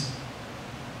 He's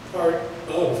part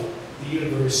of the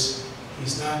universe.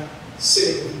 He's not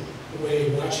sitting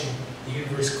away watching the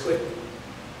universe click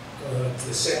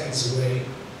the seconds away.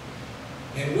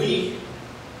 And we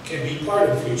can be part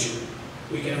of the future.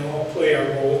 We can all play our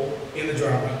role in the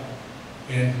drama,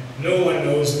 and no one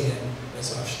knows the end,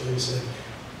 as Hofstadter said.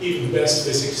 Even the best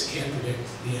physics can't predict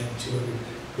the end 200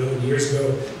 billion years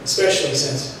ago, especially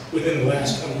since within the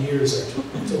last 20 years our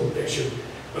total picture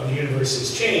of the universe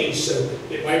has changed, so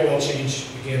it might well change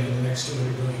again in the next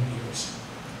 200 billion years.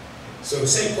 So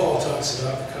St. Paul talks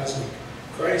about the cosmic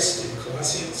Christ in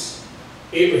Colossians.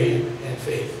 Abraham had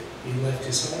faith. He left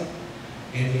his home,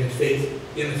 and he had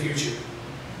faith in the future.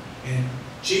 And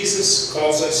Jesus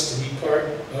calls us to be part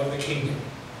of the kingdom.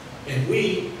 And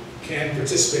we can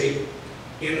participate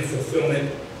in the fulfillment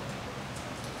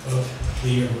of the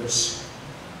universe.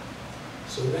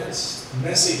 So that's the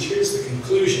message. Here's the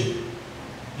conclusion.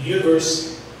 The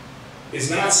universe is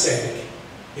not static.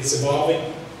 It's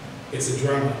evolving. It's a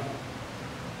drama.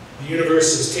 The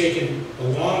universe has taken a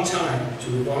long time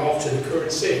to evolve to the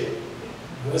current state.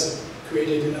 It wasn't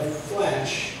created in a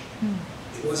flash.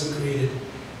 It wasn't created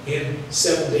in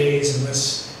 7 days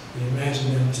unless we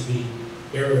imagine them to be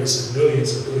eras of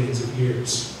billions of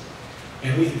years.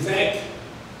 And we can thank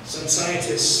some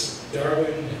scientists,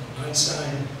 Darwin,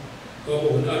 Einstein,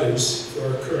 Hubble, and others, for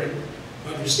our current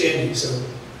understandings of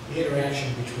the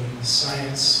interaction between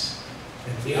science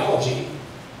and theology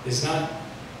is not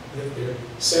that they're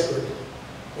separate,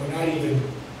 or not even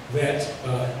that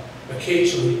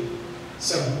occasionally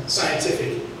some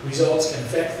scientific results can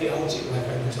affect theology, like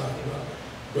I've been talking about,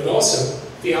 but also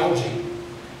theology,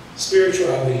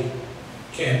 spirituality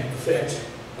can affect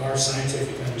our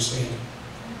scientific understanding.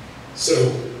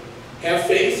 So have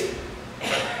faith,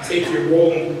 take your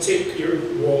role in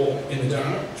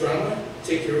the drama,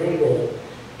 take your own role,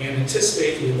 and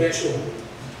anticipate the eventual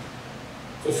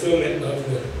fulfillment of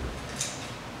the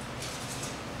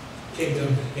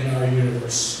kingdom in our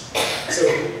universe. So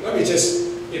let me just,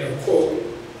 quote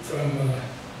from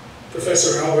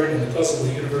Professor Albert in The Puzzle of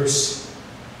the Universe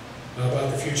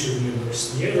about the future of the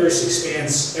universe. The universe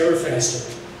expands ever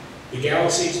faster. The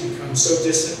galaxies become so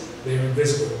distant they are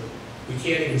invisible. We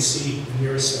can't even see the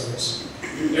nearest stars.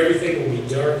 Everything will be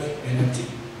dark and empty.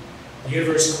 The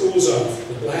universe cools off.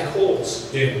 The black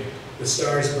holes dim. The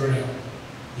stars burn out.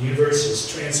 The universe is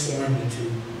transformed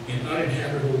into an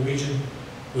uninhabitable region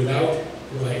without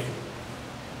life.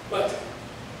 But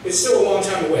it's still a long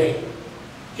time away.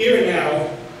 Here and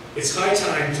now, it's high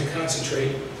time to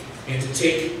concentrate and to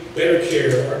take better care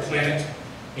of our planet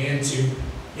and to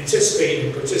anticipate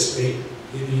and participate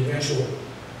in the eventual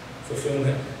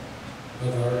fulfillment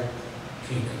of our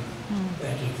kingdom.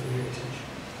 Thank you for your attention.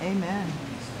 Amen.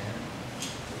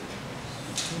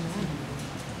 Amen.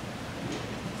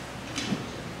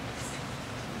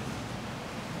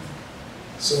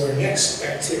 So our next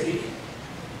activity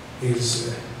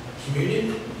is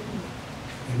communion,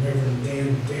 and Reverend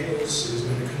Dan Daniels is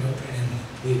going to come up and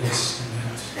lead us in that.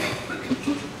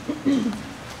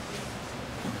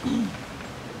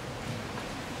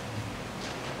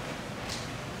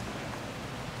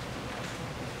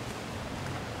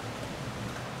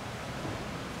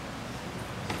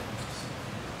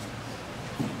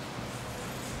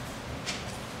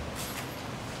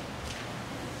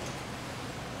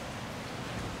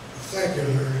 Thank you,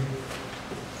 Larry.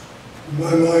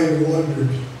 My mind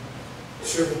wandered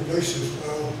several places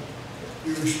while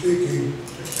you were speaking,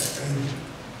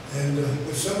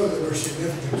 but some of them are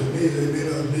significant to me. They may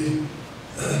not be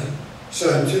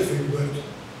scientific, but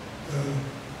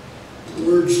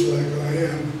words like I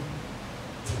am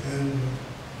and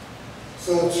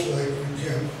thoughts like we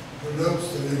can't pronounce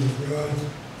the name of God,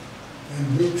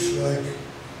 and books like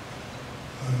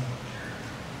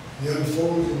The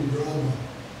Unfolding Drama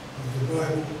of the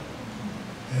Bible,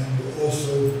 and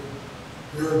also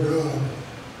Your God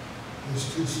is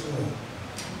too small.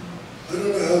 I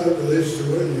don't know how that relates to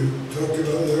what you talked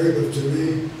about, Larry, but to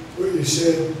me, what you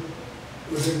said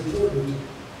was important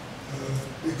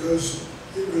because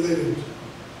it related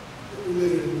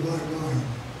in my mind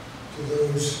to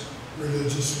those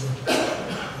religious or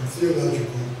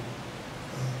theological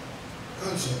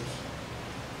concepts.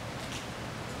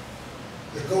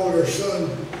 I called our son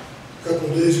a couple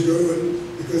of days ago,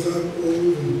 and because I'm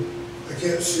old and I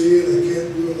can't see and I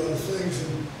can't do a lot of things,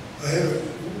 and I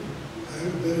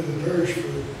haven't been in the parish for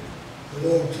a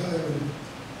long time, and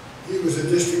he was a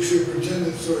district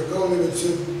superintendent, so I called him and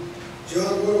said,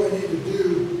 John, what do I need to do?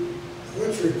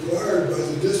 What's required by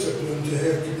the discipline to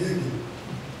have communion?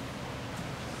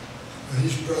 And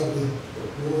he's probably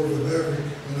more of a maverick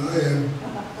than I am,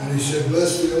 and he said,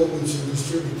 bless the elements and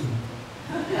distribute them.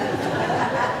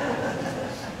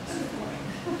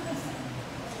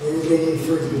 Well, we'll go a little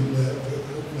further than that, but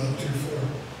not too far.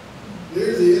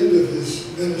 Near the end of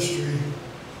his ministry,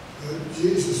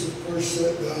 Jesus, of course,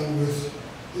 sat down with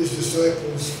his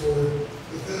disciples for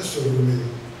the Passover meal,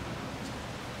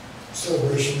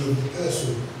 celebration of the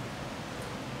Passover.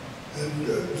 And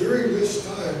during this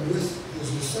time with his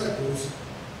disciples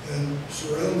and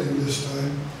surrounding this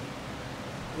time,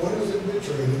 one of them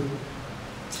betrayed him,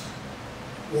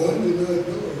 one did not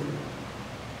know him,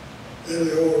 and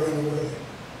they all ran away.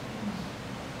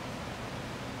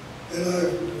 And I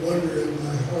wonder in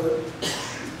my heart,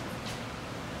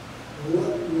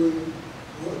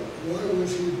 why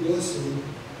was he blessing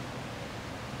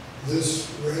this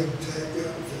ragtag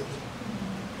outfit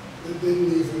that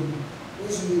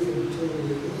wasn't even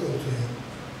totally loyal to him?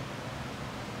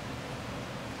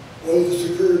 All this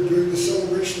occurred during the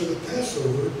celebration of the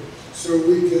Passover, so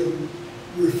we can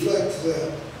reflect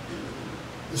that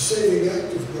the saving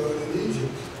act of God in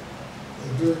Egypt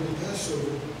during the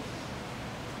Passover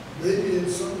maybe in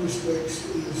some respects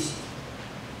is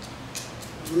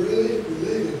really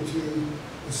related to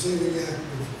the saving act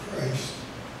of Christ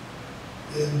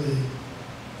in the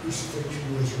crucifixion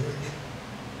and resurrection.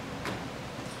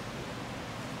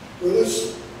 Well, let's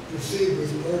proceed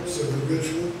with parts of the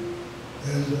ritual,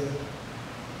 and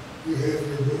you have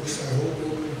your books, I hope,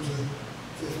 open to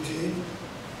 15.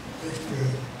 I think you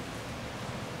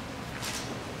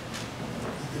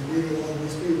can read along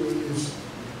with me. We'll use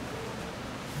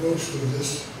most of this,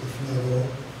 if not all.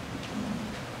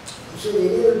 And so the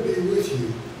Lord be with you.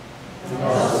 And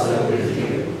also with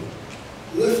you.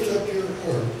 Lift up your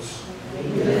hearts. And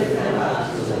lift them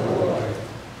up to the Lord.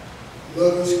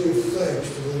 Let us give thanks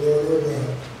to the Lord our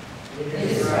God. It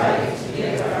is right to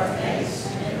give our thanks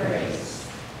and praise.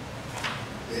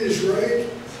 It is right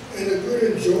and a good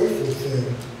and joyful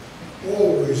thing,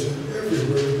 always and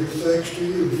everywhere to give thanks to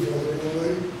you, Father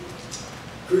Almighty,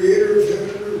 Creator of heaven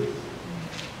and earth.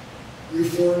 You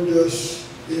formed us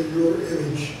in your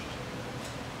image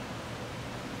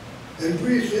and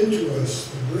breathed into us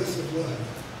the breath of life.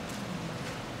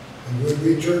 And when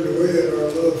we turned away and our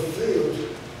love failed,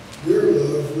 your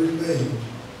love remained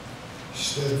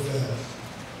steadfast.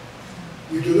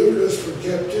 You delivered us from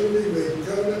captivity, made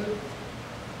covenant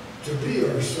to be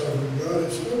our sovereign God,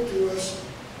 and spoke to us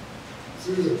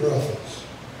through the prophets.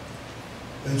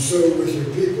 And so with your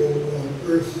people on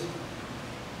earth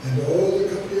and all the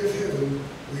company of heaven,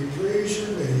 we praise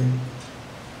your name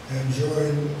and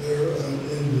join their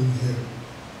unending hymn.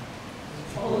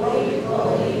 Holy,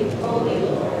 holy, holy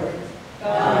Lord,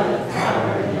 God of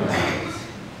power and might,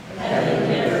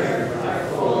 heaven and earth are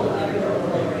full of your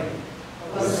glory.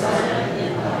 Hosanna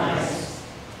in the highest.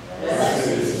 Blessed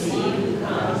is he who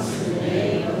comes in the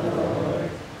name of the Lord.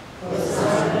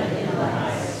 Hosanna in the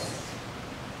highest.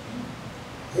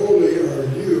 Holy are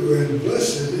you, and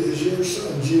blessed is your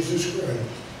Son, Jesus Christ.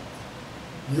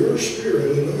 Your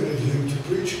Spirit anointed him to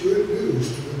preach good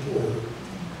news to the poor,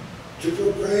 to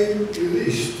proclaim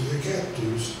release to the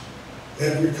captives,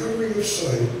 and recovering of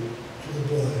sight to the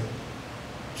blind,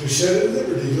 to set at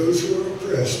liberty those who are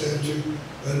oppressed, and to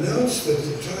announce that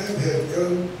the time had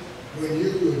come when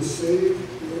you would save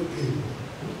your people.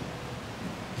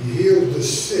 He healed the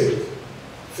sick,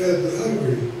 fed the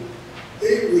hungry,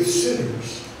 ate with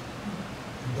sinners.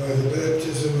 And by the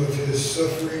baptism of his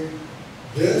suffering,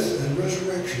 death, and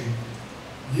resurrection,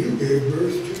 you gave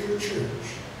birth to your church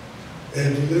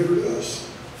and delivered us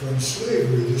from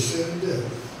slavery to sin and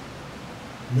death,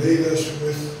 made us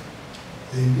with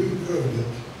a new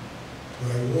covenant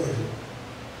by water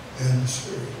and the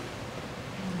Spirit.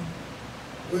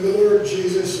 When the Lord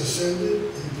Jesus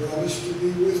ascended, he promised to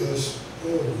be with us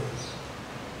always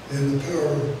in the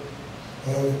power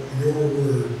of your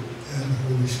word and the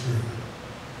Holy Spirit.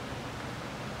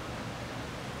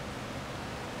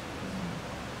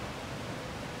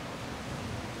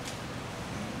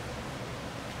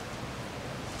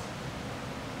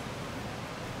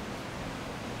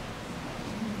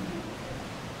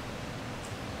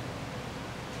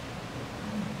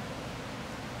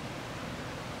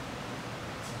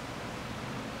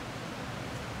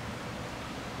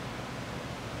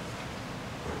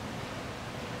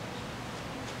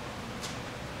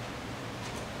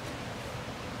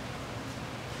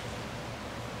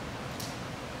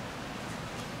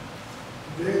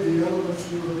 Today, the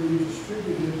elements will be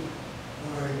distributed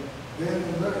by Ben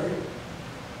and Larry,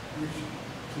 which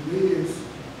to me is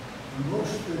the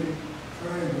most fitting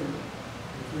triangle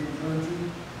between clergy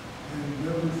and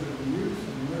members of the youth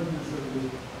and members of the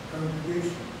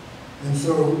congregation. And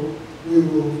so we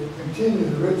will continue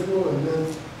the ritual, and then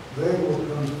they will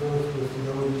come forth with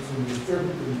the elements and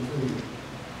distribute them to you.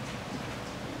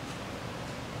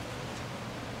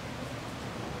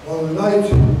 On the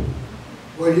night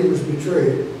when he was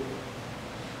betrayed,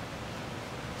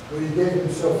 when he gave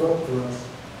himself up for us,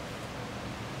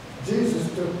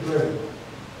 Jesus took bread,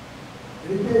 and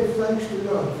he gave thanks to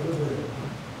God for the bread.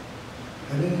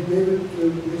 And then he gave it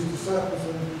to his disciples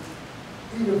and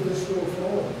eat of this little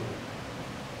fall.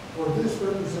 For this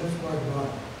represents my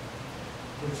body,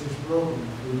 which is broken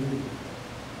for you.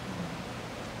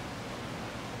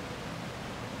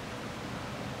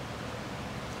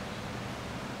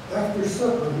 After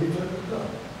supper, he took a cup,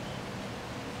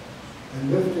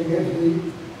 and lifting it, he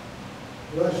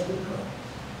blessed the cup.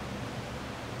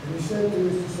 And he said to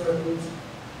his disciples,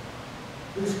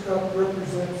 this cup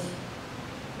represents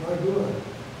my blood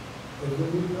of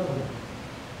the new covenant,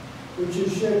 which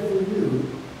is shed for you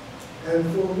and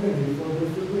for many for the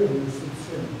forgiveness of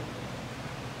sin.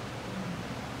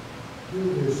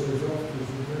 Do this as often as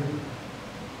you drink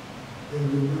in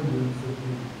remembrance of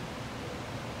me.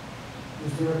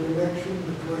 Is there a connection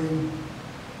between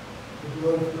the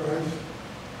blood of Christ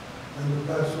and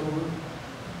the Passover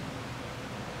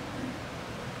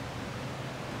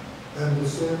and the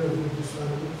sin of the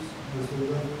disciples as they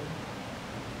left?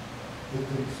 I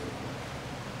think so.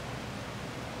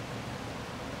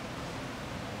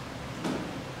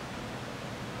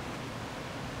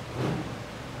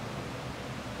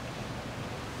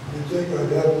 You'd think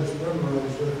I'd have this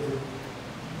memorized after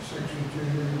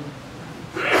 62 years.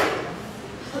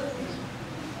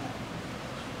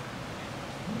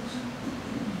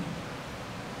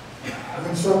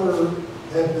 When supper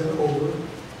had been over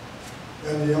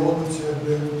and the elements had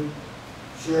been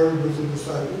shared with the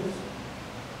disciples,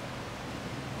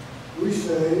 we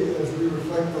say, as we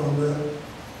reflect on that,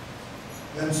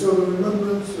 and so the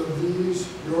remembrance of these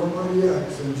your mighty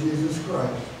acts in Jesus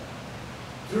Christ,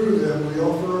 through them we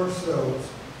offer ourselves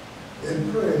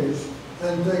in praise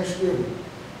and thanksgiving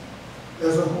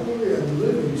as a holy and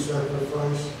living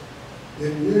sacrifice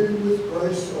in union with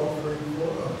Christ's offering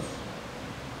for us,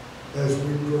 as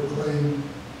we proclaim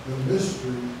the mystery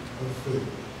of faith.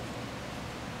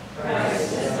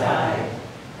 Christ has died.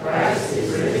 Christ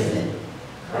is risen.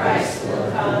 Christ will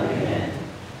come again.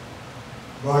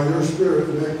 By your Spirit,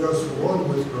 make us one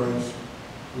with Christ,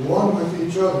 one with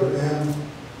each other, and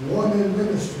one in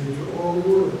ministry to all the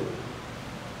world,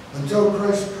 until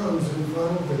Christ comes in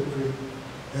final victory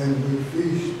and we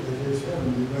feast at his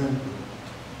heavenly banquet.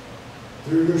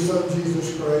 Through your Son,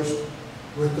 Jesus Christ,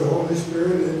 with the Holy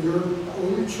Spirit and your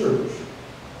holy church,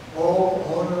 all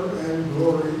honor and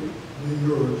glory be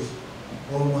yours,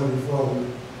 Almighty Father,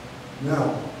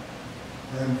 now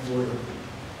and forever.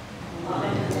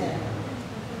 Amen.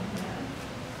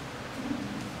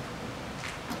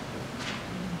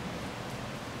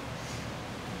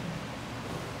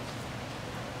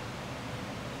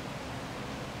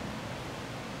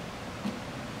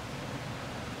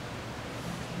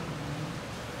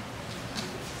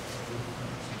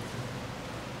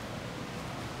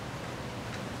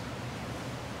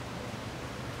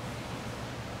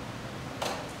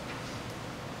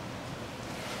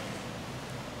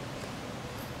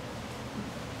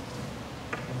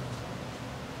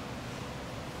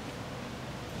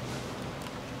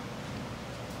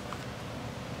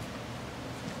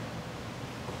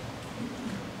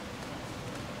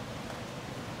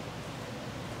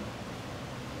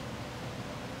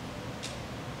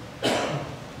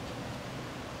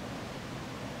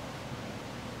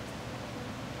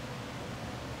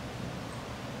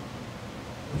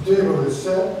 The table is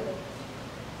set,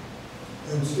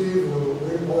 and Steve will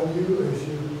wait on you as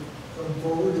you come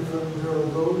forward. If there are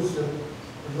those that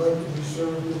would like to be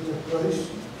served at the place,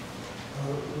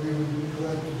 we would be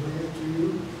glad to bring it to you.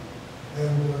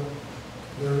 And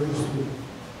there is the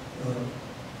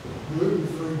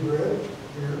gluten-free bread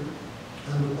here,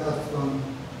 and the Path Fund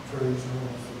trays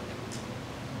also.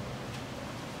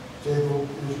 Table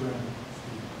is ready.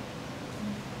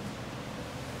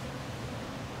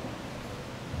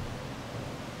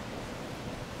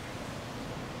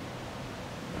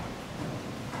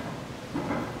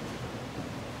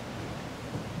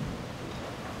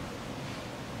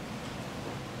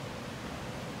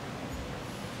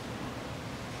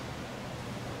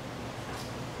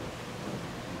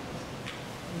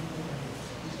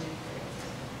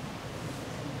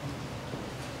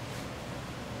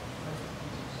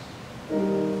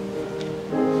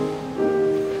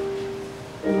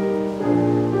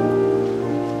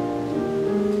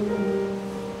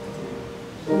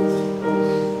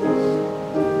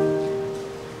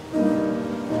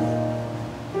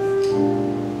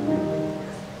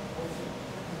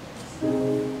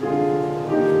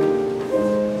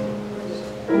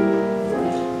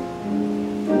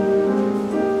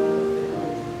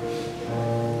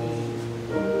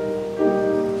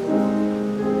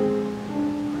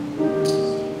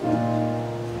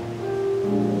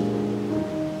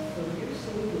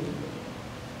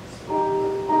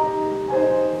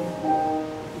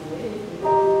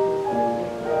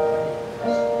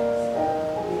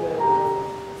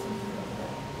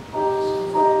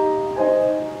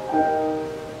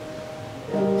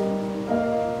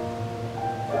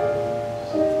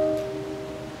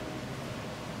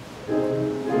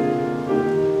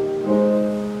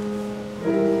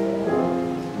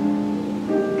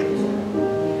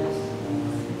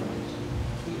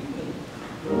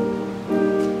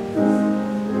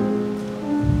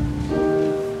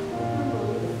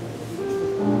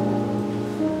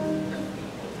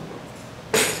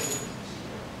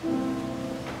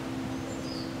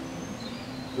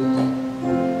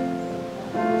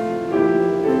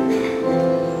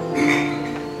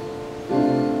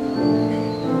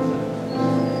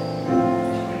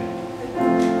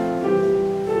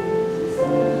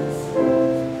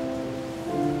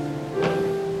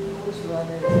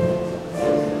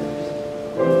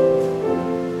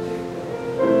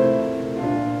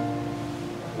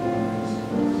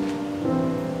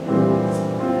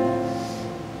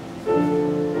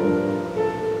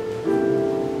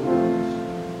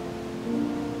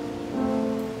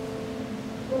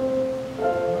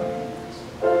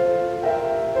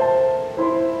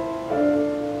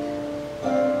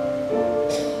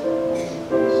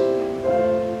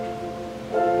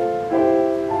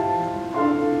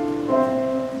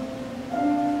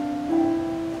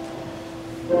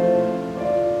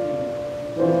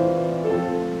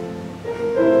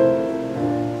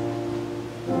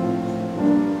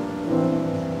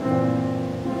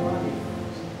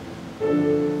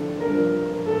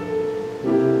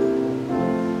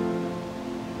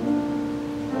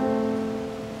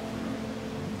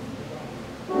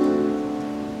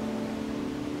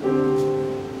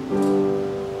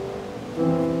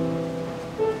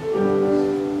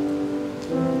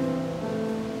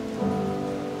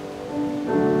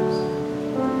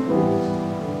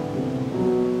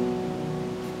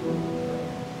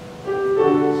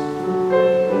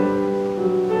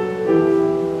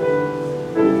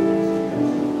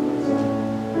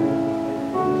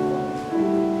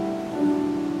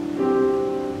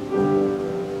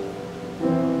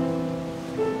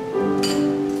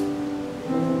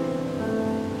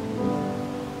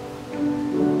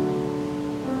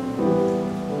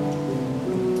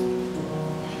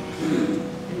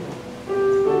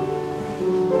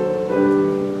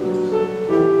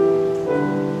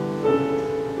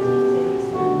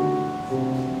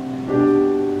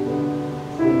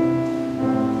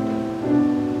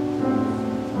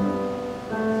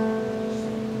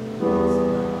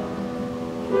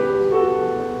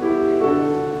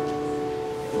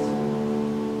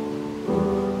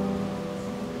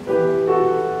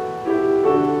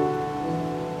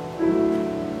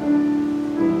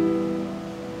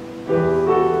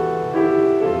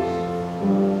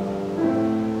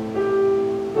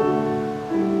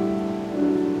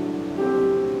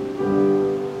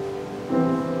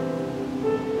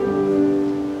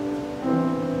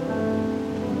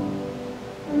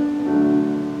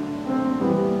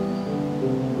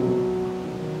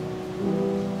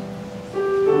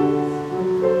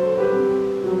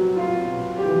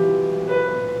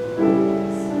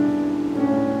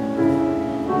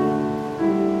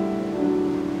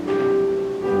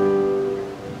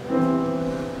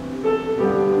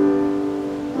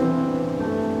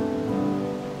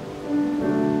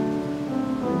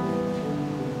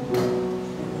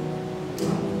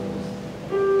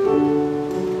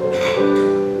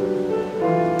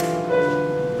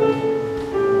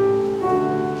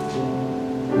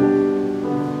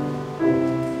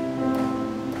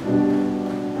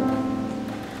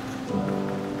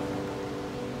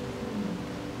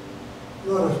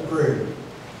 Let us pray.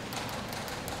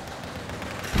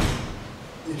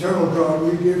 Eternal God,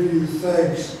 we give you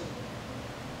thanks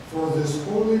for this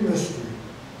holy mystery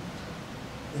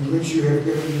in which you have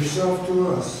given yourself to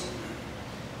us.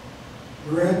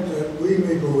 Grant that we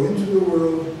may go into the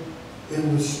world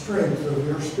in the strength of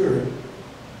your Spirit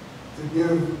to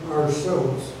give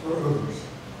ourselves for others.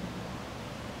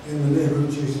 In the name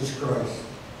of Jesus Christ,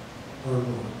 our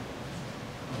Lord.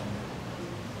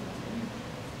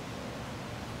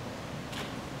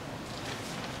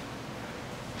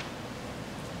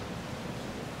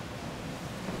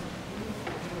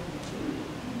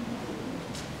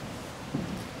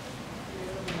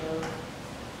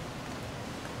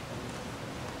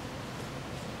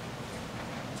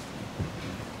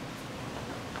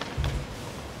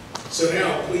 So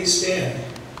now, please stand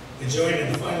and join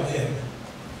in the final hymn.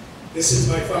 This is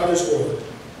My Father's Word,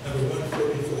 number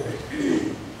 144.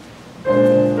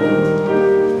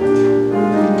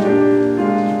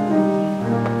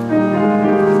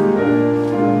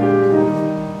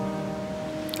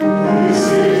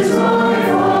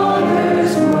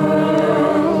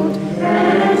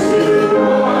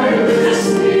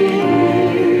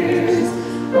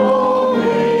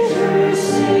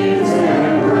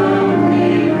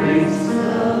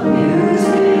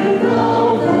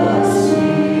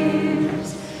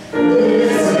 This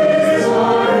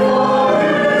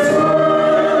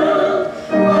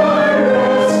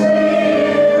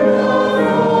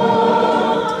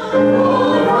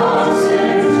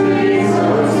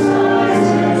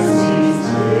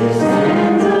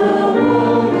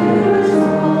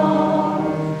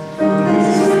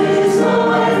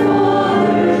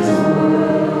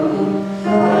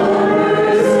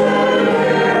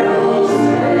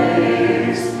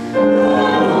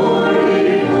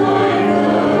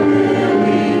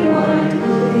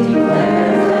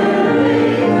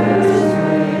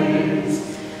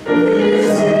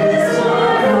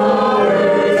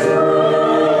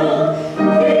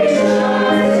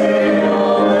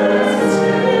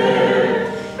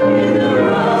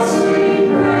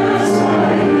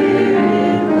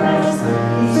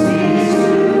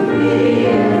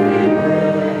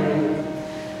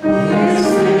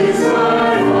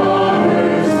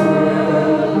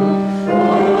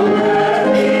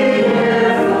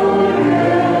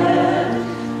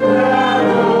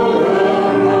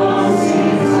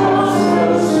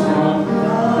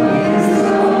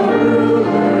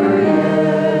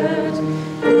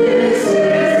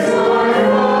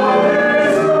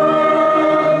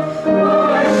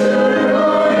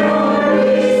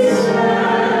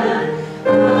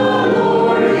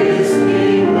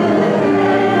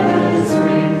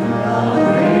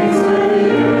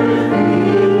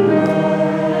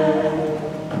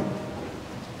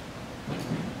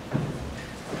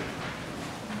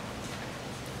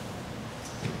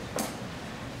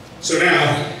So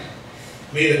now,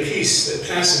 may the peace that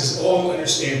passes all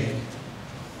understanding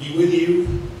be with you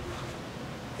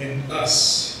and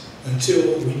us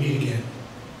until we meet again.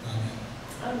 Amen.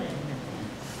 Amen.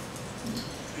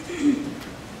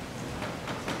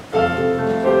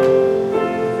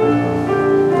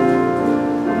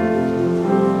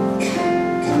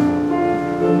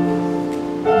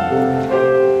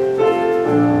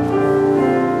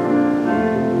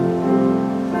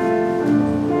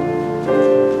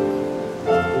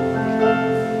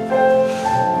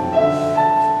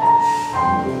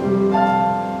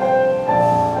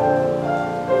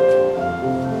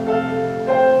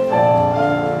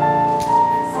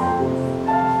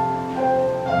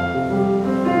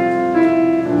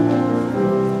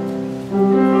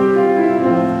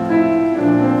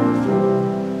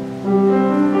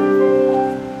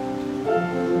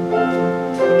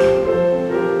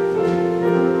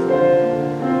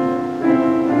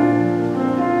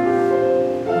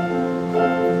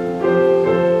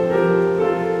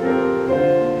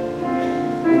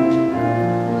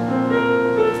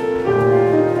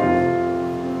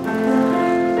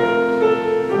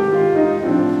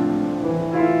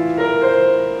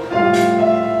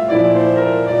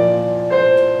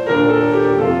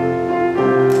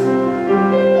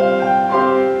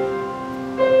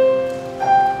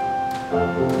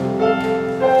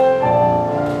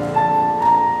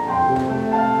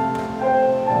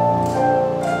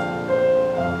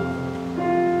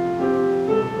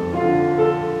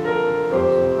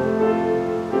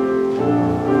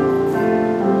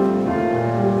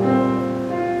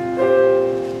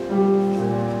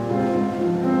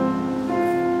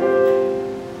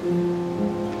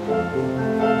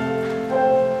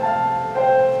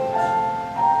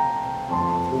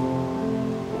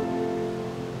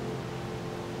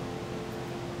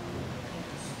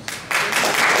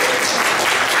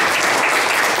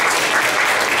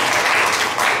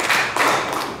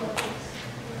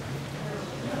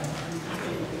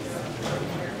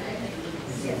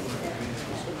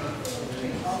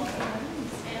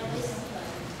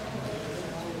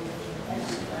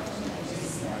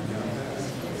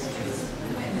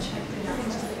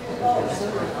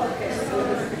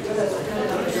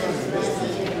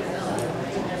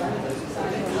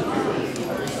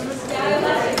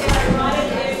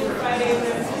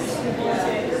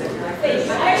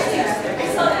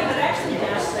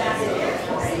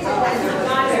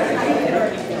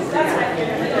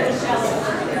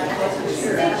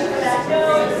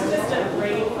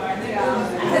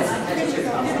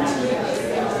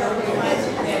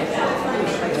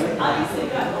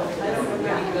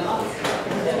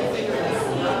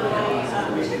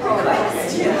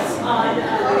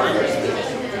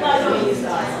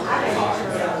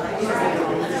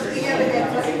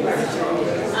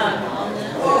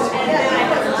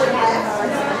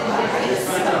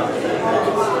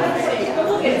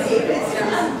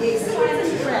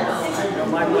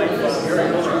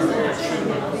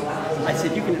 I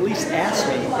said, you can at least ask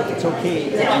me if it's okay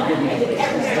if you give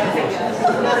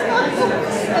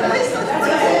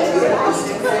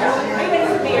me.